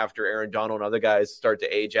 after Aaron Donald and other guys start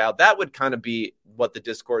to age out. That would kind of be what the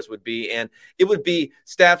discourse would be. And it would be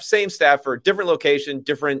same Stafford, different location,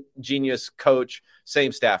 different genius coach,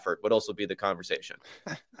 same Stafford would also be the conversation.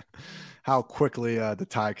 How quickly the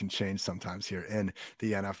tide can change sometimes here in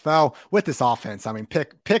the NFL with this offense. I mean,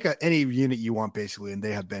 pick any unit you want basically, and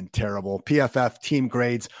they have been terrible. PFF team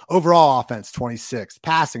grades: overall offense 26th,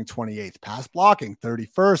 passing 28th, pass blocking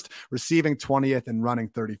 31st, receiving 20th, and running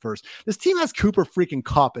 31st. This team has Cooper freaking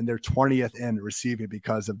Kupp in their 20th in receiving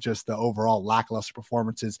because of just the overall lackluster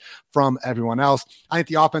performances from everyone else. I think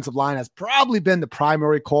the offensive line has probably been the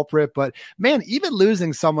primary culprit, but man, even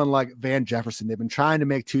losing someone like Van Jefferson, they've been trying to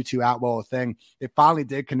make Tutu Atwell a thing. They finally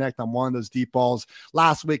did connect on one of those deep balls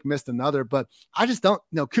last week, missed another, but I just don't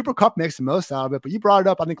know. Cooper Kupp makes the most out of it, but you brought it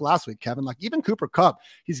up, I think, last week, Kevin. Like, even Cooper Kupp,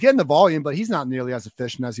 he's getting the volume, but he's not nearly as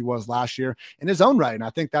efficient as he was last year in his own right. And I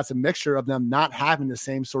think that's a mixture of them not having the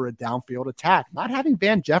same sort of downfield attack, not having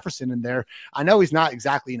Van Jefferson in there. I know he's not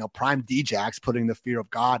exactly, prime D-Jax putting the fear of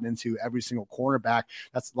God into every single cornerback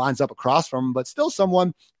that lines up across from him, but still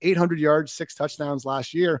someone 800 yards, 6 touchdowns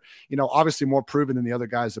last year, obviously more proven than the other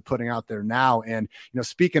guys are putting out there now. And,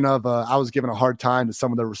 speaking of, I was giving a hard time to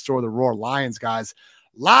some of the Restore the Roar Lions guys.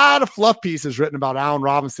 A lot of fluff pieces written about Allen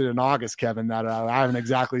Robinson in August, Kevin, that I haven't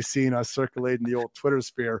exactly seen circulating the old Twitter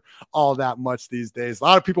sphere all that much these days. A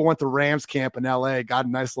lot of people went to Rams camp in LA, got a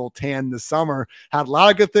nice little tan this summer, had a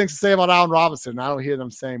lot of good things to say about Allen Robinson. I don't hear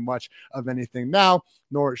them saying much of anything now,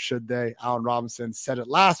 nor should they. Allen Robinson said it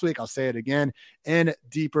last week. I'll say it again. In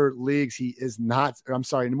deeper leagues, he is not,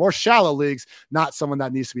 in more shallow leagues, not someone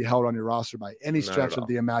that needs to be held on your roster by any stretch of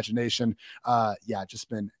the imagination. Just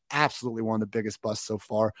been absolutely one of the biggest busts so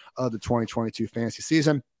far of the 2022 fantasy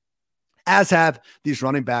season, as have these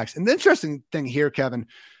running backs. And the interesting thing here, Kevin,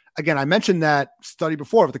 again, I mentioned that study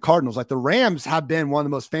before with the Cardinals. Like, the Rams have been one of the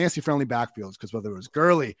most fantasy-friendly backfields, because whether it was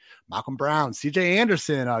Gurley, Malcolm Brown, CJ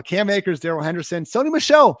Anderson, Cam Akers, Darrell Henderson, Sony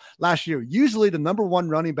Michel last year, usually the number one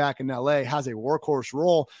running back in LA has a workhorse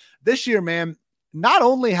role. This year, man, not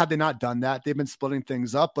only have they not done that, they've been splitting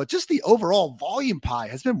things up, but just the overall volume pie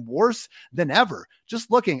has been worse than ever.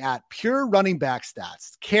 Just looking at pure running back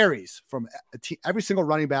stats, carries from every single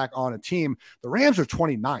running back on a team, the Rams are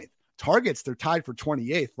 29th. Targets, they're tied for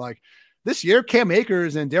 28th. Like, this year, Cam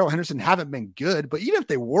Akers and Darrell Henderson haven't been good, but even if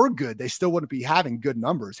they were good, they still wouldn't be having good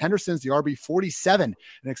numbers. Henderson's the RB 47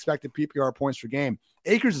 in expected PPR points per game.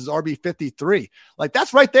 Akers is RB 53. Like,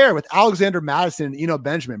 that's right there with Alexander Madison and Eno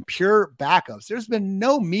Benjamin, pure backups. There's been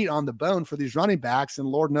no meat on the bone for these running backs, and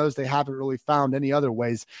Lord knows they haven't really found any other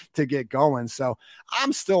ways to get going. So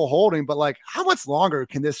I'm still holding, but like, how much longer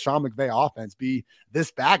can this Sean McVay offense be this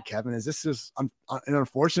bad, Kevin? Is this just an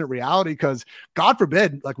unfortunate reality? Because God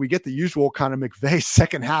forbid, like, we get the usual kind of McVay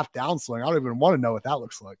second half downswing. I don't even want to know what that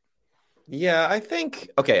looks like. Yeah, I think,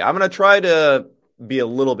 okay, I'm going to try to be a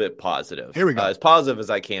little bit positive. Here we go. As positive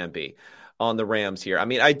as I can be on the Rams here. I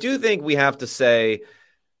mean, I do think we have to say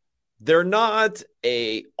they're not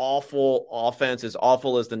a awful offense, as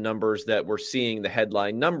awful as the numbers that we're seeing, the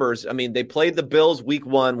headline numbers. I mean, they played the Bills week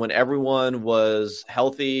 1 when everyone was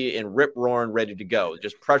healthy and rip-roaring, ready to go.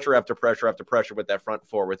 Just pressure after pressure after pressure with that front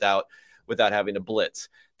four without having to blitz.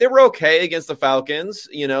 They were okay against the Falcons.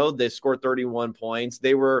 They scored 31 points.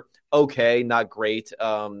 They were okay, not great,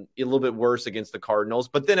 a little bit worse against the Cardinals.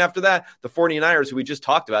 But then after that, the 49ers, who we just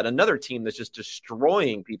talked about, another team that's just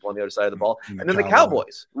destroying people on the other side of the ball. And then the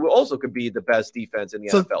Cowboys, who also could be the best defense in the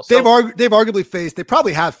NFL. They've arguably they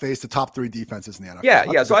probably have faced the top 3 defenses in the NFL.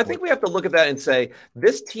 Yeah. So I think we have to look at that and say,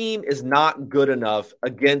 this team is not good enough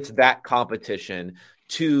against that competition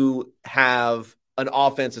to have an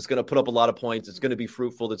offense that's going to put up a lot of points. It's going to be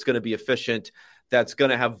fruitful. That's going to be efficient. That's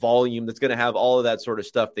going to have volume. That's going to have all of that sort of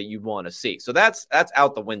stuff that you want to see. So that's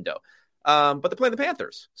out the window. But they're playing the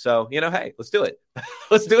Panthers. So, hey, let's do it.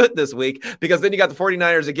 Let's do it this week, because then you got the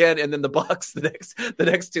 49ers again, and then the Bucs the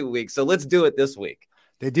next 2 weeks. So let's do it this week.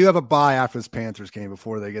 They do have a bye after this Panthers game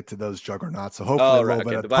before they get to those juggernauts. So hopefully a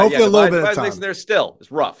little bit of time. There still.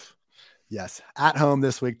 It's rough. Yes, at home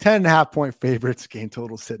this week, 10.5-point favorites. Game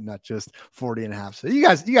total sitting at just 40.5. So you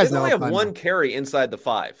guys they know. Only have one carry inside the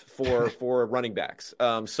 5 for running backs.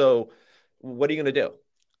 So what are you going to do?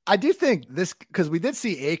 I do think this, because we did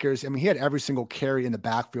see Akers. I mean, he had every single carry in the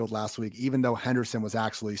backfield last week, even though Henderson was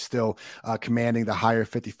actually still commanding the higher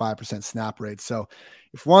 55% snap rate. So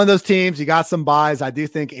if one of those teams, you got some buys, I do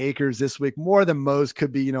think Akers this week, more than most,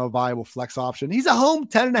 could be, a viable flex option. He's a home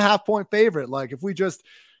 10.5-point favorite. Like, if we just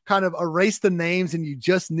kind of erase the names and you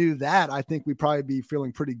just knew that, I think we'd probably be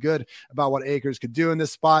feeling pretty good about what Akers could do in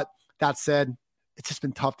this spot. That said, it's just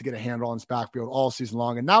been tough to get a handle on his backfield all season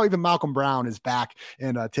long. And now even Malcolm Brown is back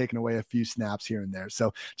and taking away a few snaps here and there.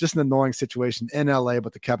 So just an annoying situation in LA,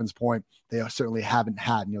 but to Kevin's point, they certainly haven't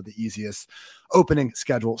had, the easiest opening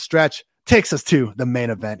schedule stretch. Takes us to the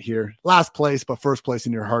main event here. Last place, but first place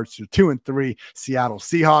in your hearts. Your 2-3 Seattle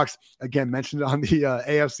Seahawks. Again, mentioned it on the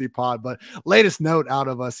AFC pod, but latest note out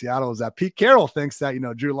of Seattle is that Pete Carroll thinks that,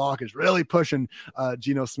 Drew Lock is really pushing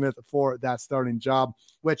Geno Smith for that starting job,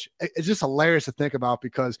 which is just hilarious to think about,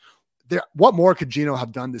 because what more could Geno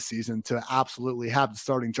have done this season to absolutely have the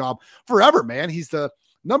starting job forever, man? He's the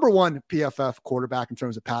number one PFF quarterback in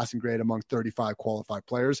terms of passing grade among 35 qualified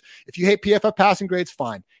players. If you hate PFF passing grades,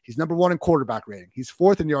 fine. He's number one in quarterback rating. He's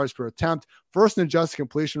fourth in yards per attempt, first in adjusted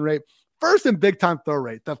completion rate, first in big time throw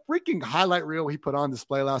rate. The freaking highlight reel he put on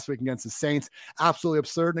display last week against the Saints, absolutely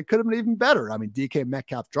absurd. And it could have been even better. I mean, DK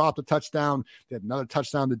Metcalf dropped a touchdown. They had another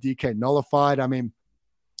touchdown to DK nullified. I mean,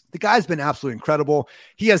 the guy's been absolutely incredible.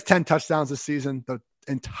 He has 10 touchdowns this season. The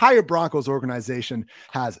entire Broncos organization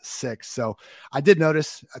has 6. So I did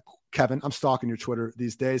notice, Kevin, I'm stalking your Twitter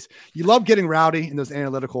these days. You love getting rowdy in those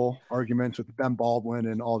analytical arguments with Ben Baldwin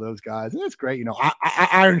and all those guys. And it's great,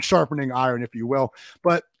 iron sharpening iron, if you will.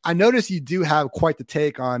 But I notice you do have quite the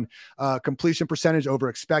take on completion percentage over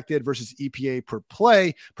expected versus EPA per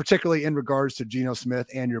play, particularly in regards to Geno Smith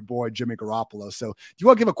and your boy Jimmy Garoppolo. So do you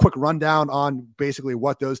want to give a quick rundown on basically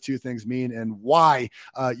what those two things mean and why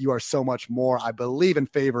you are so much more, I believe, in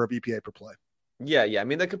favor of EPA per play? Yeah. I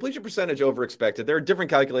mean, the completion percentage over expected, there are different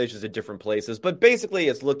calculations at different places, but basically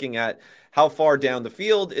it's looking at how far down the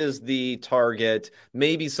field is the target,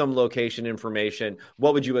 maybe some location information.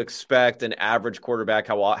 What would you expect an average quarterback,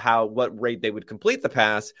 what rate they would complete the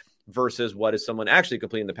pass versus what is someone actually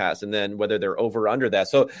completing the pass, and then whether they're over or under that.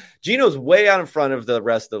 So Geno's way out in front of the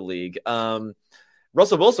rest of the league.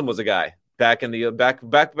 Russell Wilson was a guy back in the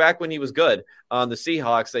back when he was good on the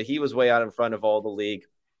Seahawks, that he was way out in front of all the league.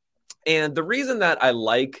 And the reason that I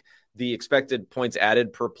like the expected points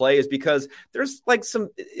added per play is because there's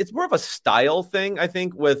it's more of a style thing, I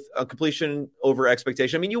think, with a completion over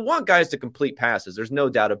expectation. I mean, you want guys to complete passes. There's no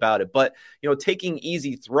doubt about it. But, taking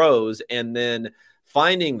easy throws and then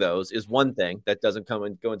finding those is one thing that doesn't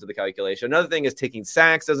go into the calculation. Another thing is taking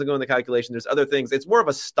sacks doesn't go in the calculation. There's other things. It's more of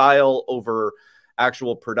a style over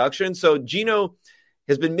actual production. So Geno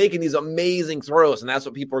has been making these amazing throws, and that's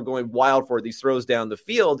what people are going wild for, these throws down the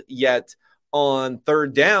field. Yet on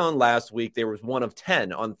third down last week, there was 1 of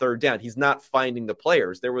 10 on third down. He's not finding the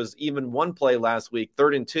players. There was even one play last week,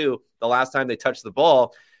 3rd and 2, the last time they touched the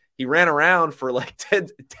ball. He ran around for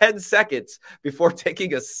 10 seconds before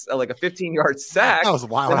taking a 15-yard sack. That was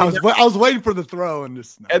wild. I was waiting for the throw and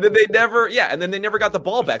then they never got the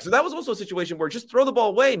ball back. So that was also a situation where just throw the ball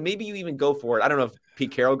away. Maybe you even go for it. I don't know if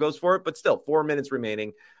Pete Carroll goes for it, but still 4 minutes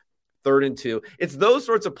remaining, 3rd and 2. It's those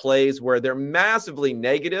sorts of plays where they're massively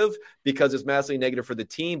negative because it's massively negative for the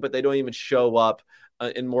team, but they don't even show up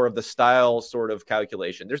in more of the style sort of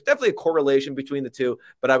calculation. There's definitely a correlation between the two,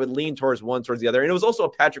 but I would lean towards one towards the other. And it was also a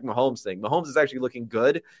Patrick Mahomes thing. Mahomes is actually looking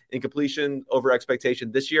good in completion over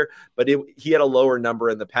expectation this year, but he had a lower number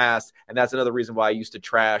in the past. And that's another reason why I used to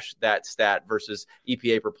trash that stat versus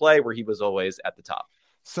EPA per play, where he was always at the top.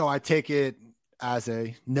 So I take it as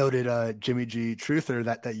a noted Jimmy G truther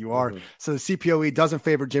that you are. Mm-hmm. So the CPOE doesn't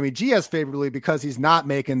favor Jimmy G as favorably because he's not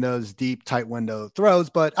making those deep, tight window throws.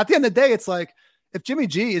 But at the end of the day, it's like, if Jimmy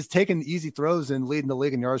G is taking easy throws and leading the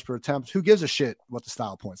league in yards per attempt, who gives a shit what the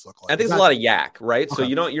style points look like? I think it's a lot of yak, right? Okay.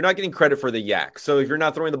 So you're not getting credit for the yak. So if you're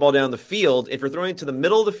not throwing the ball down the field, if you're throwing it to the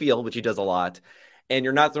middle of the field, which he does a lot, and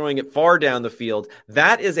you're not throwing it far down the field,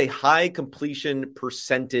 that is a high completion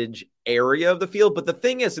percentage area of the field. But the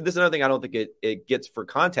thing is, and this is another thing I don't think it gets for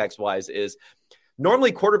context wise, is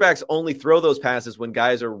normally quarterbacks only throw those passes when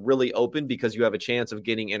guys are really open because you have a chance of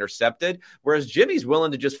getting intercepted, whereas Jimmy's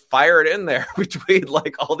willing to just fire it in there between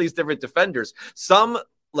all these different defenders. Some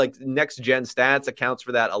like next gen stats accounts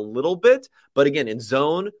for that a little bit. But again, in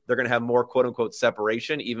zone, they're going to have more quote unquote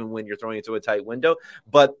separation, even when you're throwing into a tight window.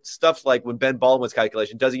 But stuff like when Ben Baldwin's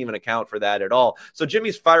calculation doesn't even account for that at all. So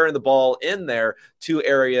Jimmy's firing the ball in there 2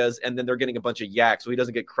 areas, and then they're getting a bunch of yak. So he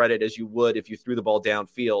doesn't get credit as you would if you threw the ball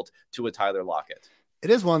downfield to a Tyler Lockett. It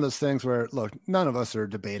is one of those things where, look, none of us are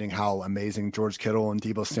debating how amazing George Kittle and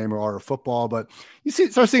Deebo Samuel are at football, but you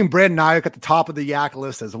start seeing Brandon Ayuk at the top of the yak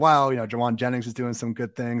list as well. Jawan Jennings is doing some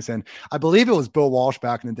good things. And I believe it was Bill Walsh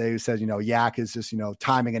back in the day who said, yak is just,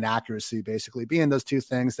 timing and accuracy, basically being those 2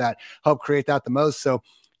 things that help create that the most. So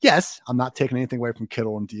yes, I'm not taking anything away from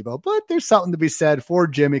Kittle and Deebo, but there's something to be said for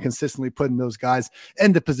Jimmy consistently putting those guys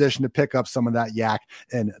in the position to pick up some of that yak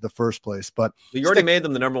in the first place. But you already made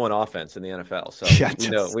them the number 1 offense in the NFL,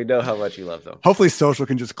 so we know how much you love them. Hopefully, social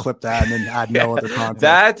can just clip that and then add no other content.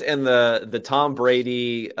 That and the Tom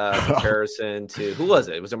Brady comparison to who was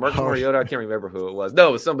it? Was it Marcus Mariota? I can't remember who it was. No,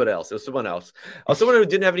 it was somebody else. It was someone else. Someone who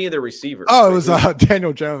didn't have any of their receivers. Oh, it was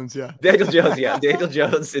Daniel Jones. Yeah, Daniel Jones. Yeah, Daniel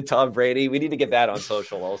Jones and Tom Brady. We need to get that on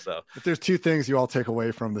social. Also, if there's 2 things you all take away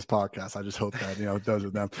from this podcast, I just hope that those are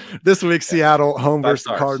them. This week, Seattle home versus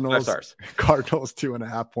Cardinals. 5 stars. Cardinals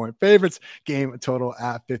 2.5 point favorites. Game total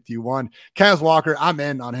at 51. Kenneth Walker, I'm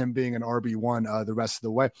in on him being an RB1 the rest of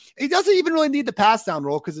the way. He doesn't even really need the pass down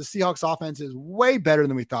role because the Seahawks offense is way better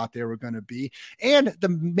than we thought they were going to be. And the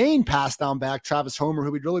main pass down back, Travis Homer,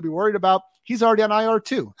 who we'd really be worried about, he's already on IR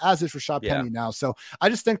too, as is Rashad Penny now. So I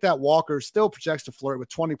just think that Walker still projects to flirt with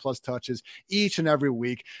 20 plus touches each and every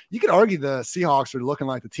week. You could argue the Seahawks are looking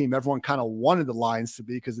like the team everyone kind of wanted the Lions to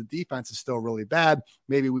be because the defense is still really bad.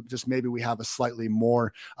 Maybe we have a slightly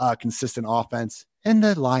more consistent offense. And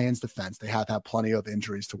the Lions defense, they have had plenty of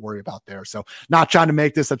injuries to worry about there. So not trying to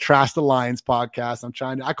make this a trash the Lions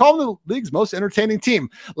podcast. I call them the league's most entertaining team.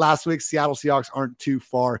 Last week, Seattle Seahawks aren't too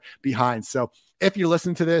far behind. So if you're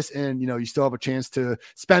listening to this and, you still have a chance to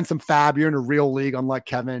spend some fab, you're in a real league, unlike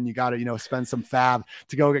Kevin, you got to, spend some fab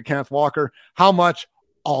to go get Kenneth Walker. How much?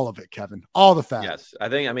 All of it, Kevin. All the fab. Yes,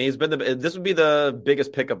 he's been this would be the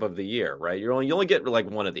biggest pickup of the year, right? You only get like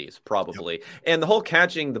one of these probably. Yep. And the whole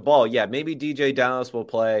catching the ball, maybe DJ Dallas will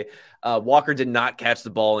play. Walker did not catch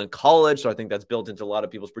the ball in college, so I think that's built into a lot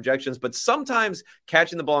of people's projections. But sometimes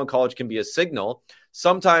catching the ball in college can be a signal.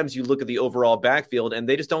 Sometimes you look at the overall backfield and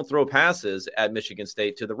they just don't throw passes at Michigan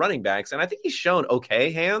State to the running backs. And I think he's shown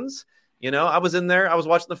okay hands. I was in there. I was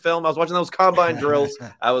watching the film. I was watching those combine drills.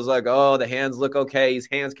 I was like, oh, the hands look okay. He's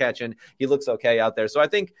hands catching. He looks okay out there. So I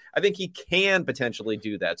think he can potentially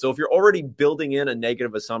do that. So if you're already building in a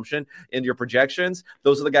negative assumption in your projections,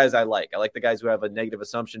 those are the guys I like. I like the guys who have a negative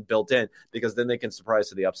assumption built in because then they can surprise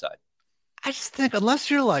to the upside. I just think unless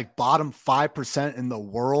you're like bottom 5% in the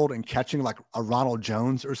world and catching like a Ronald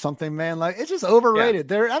Jones or something, man, like it's just overrated.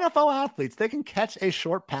 Yeah. They're NFL athletes. They can catch a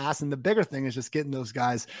short pass. And the bigger thing is just getting those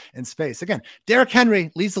guys in space. Again, Derrick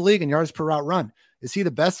Henry leads the league in yards per route run. Is he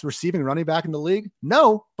the best receiving running back in the league?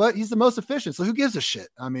 No, but he's the most efficient. So who gives a shit?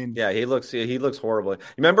 I mean, yeah, he looks horrible. You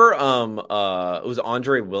remember, it was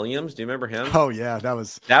Andre Williams. Do you remember him? Oh yeah, that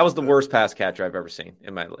was the worst pass catcher I've ever seen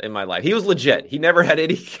in my life. He was legit. He never had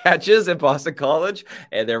any catches at Boston College,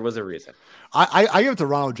 and there was a reason. I give it to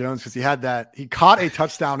Ronald Jones because he caught a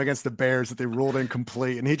touchdown against the Bears that they ruled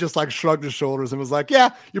incomplete, and he just like shrugged his shoulders and was like,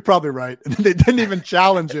 "Yeah, you're probably right." And they didn't even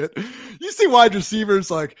challenge it. You see wide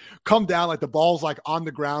receivers like come down like the ball's like on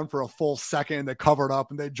the ground for a full second, they cover it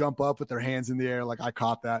up and they jump up with their hands in the air. Like I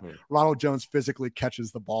caught that. Ronald Jones physically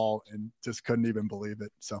catches the ball and just couldn't even believe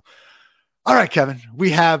it. So, all right, Kevin, we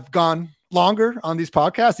have gone longer on these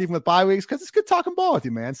podcasts, even with bye weeks, because it's good talking ball with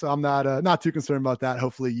you, man. So I'm not too concerned about that.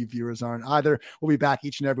 Hopefully you viewers aren't either. We'll be back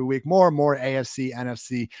each and every week. More AFC,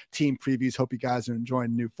 NFC team previews. Hope you guys are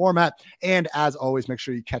enjoying the new format. And as always, make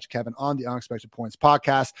sure you catch Kevin on the Unexpected Points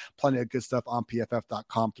podcast. Plenty of good stuff on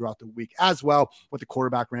pff.com throughout the week as well with the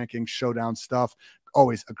quarterback rankings, showdown stuff.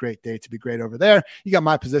 Always a great day to be great over there. You got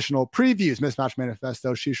my positional previews, mismatch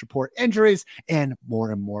manifesto, Sheesh Report, injuries, and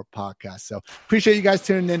more podcasts. So appreciate you guys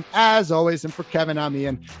tuning in as always. And for Kevin, I'm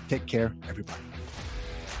Ian. Take care, everybody.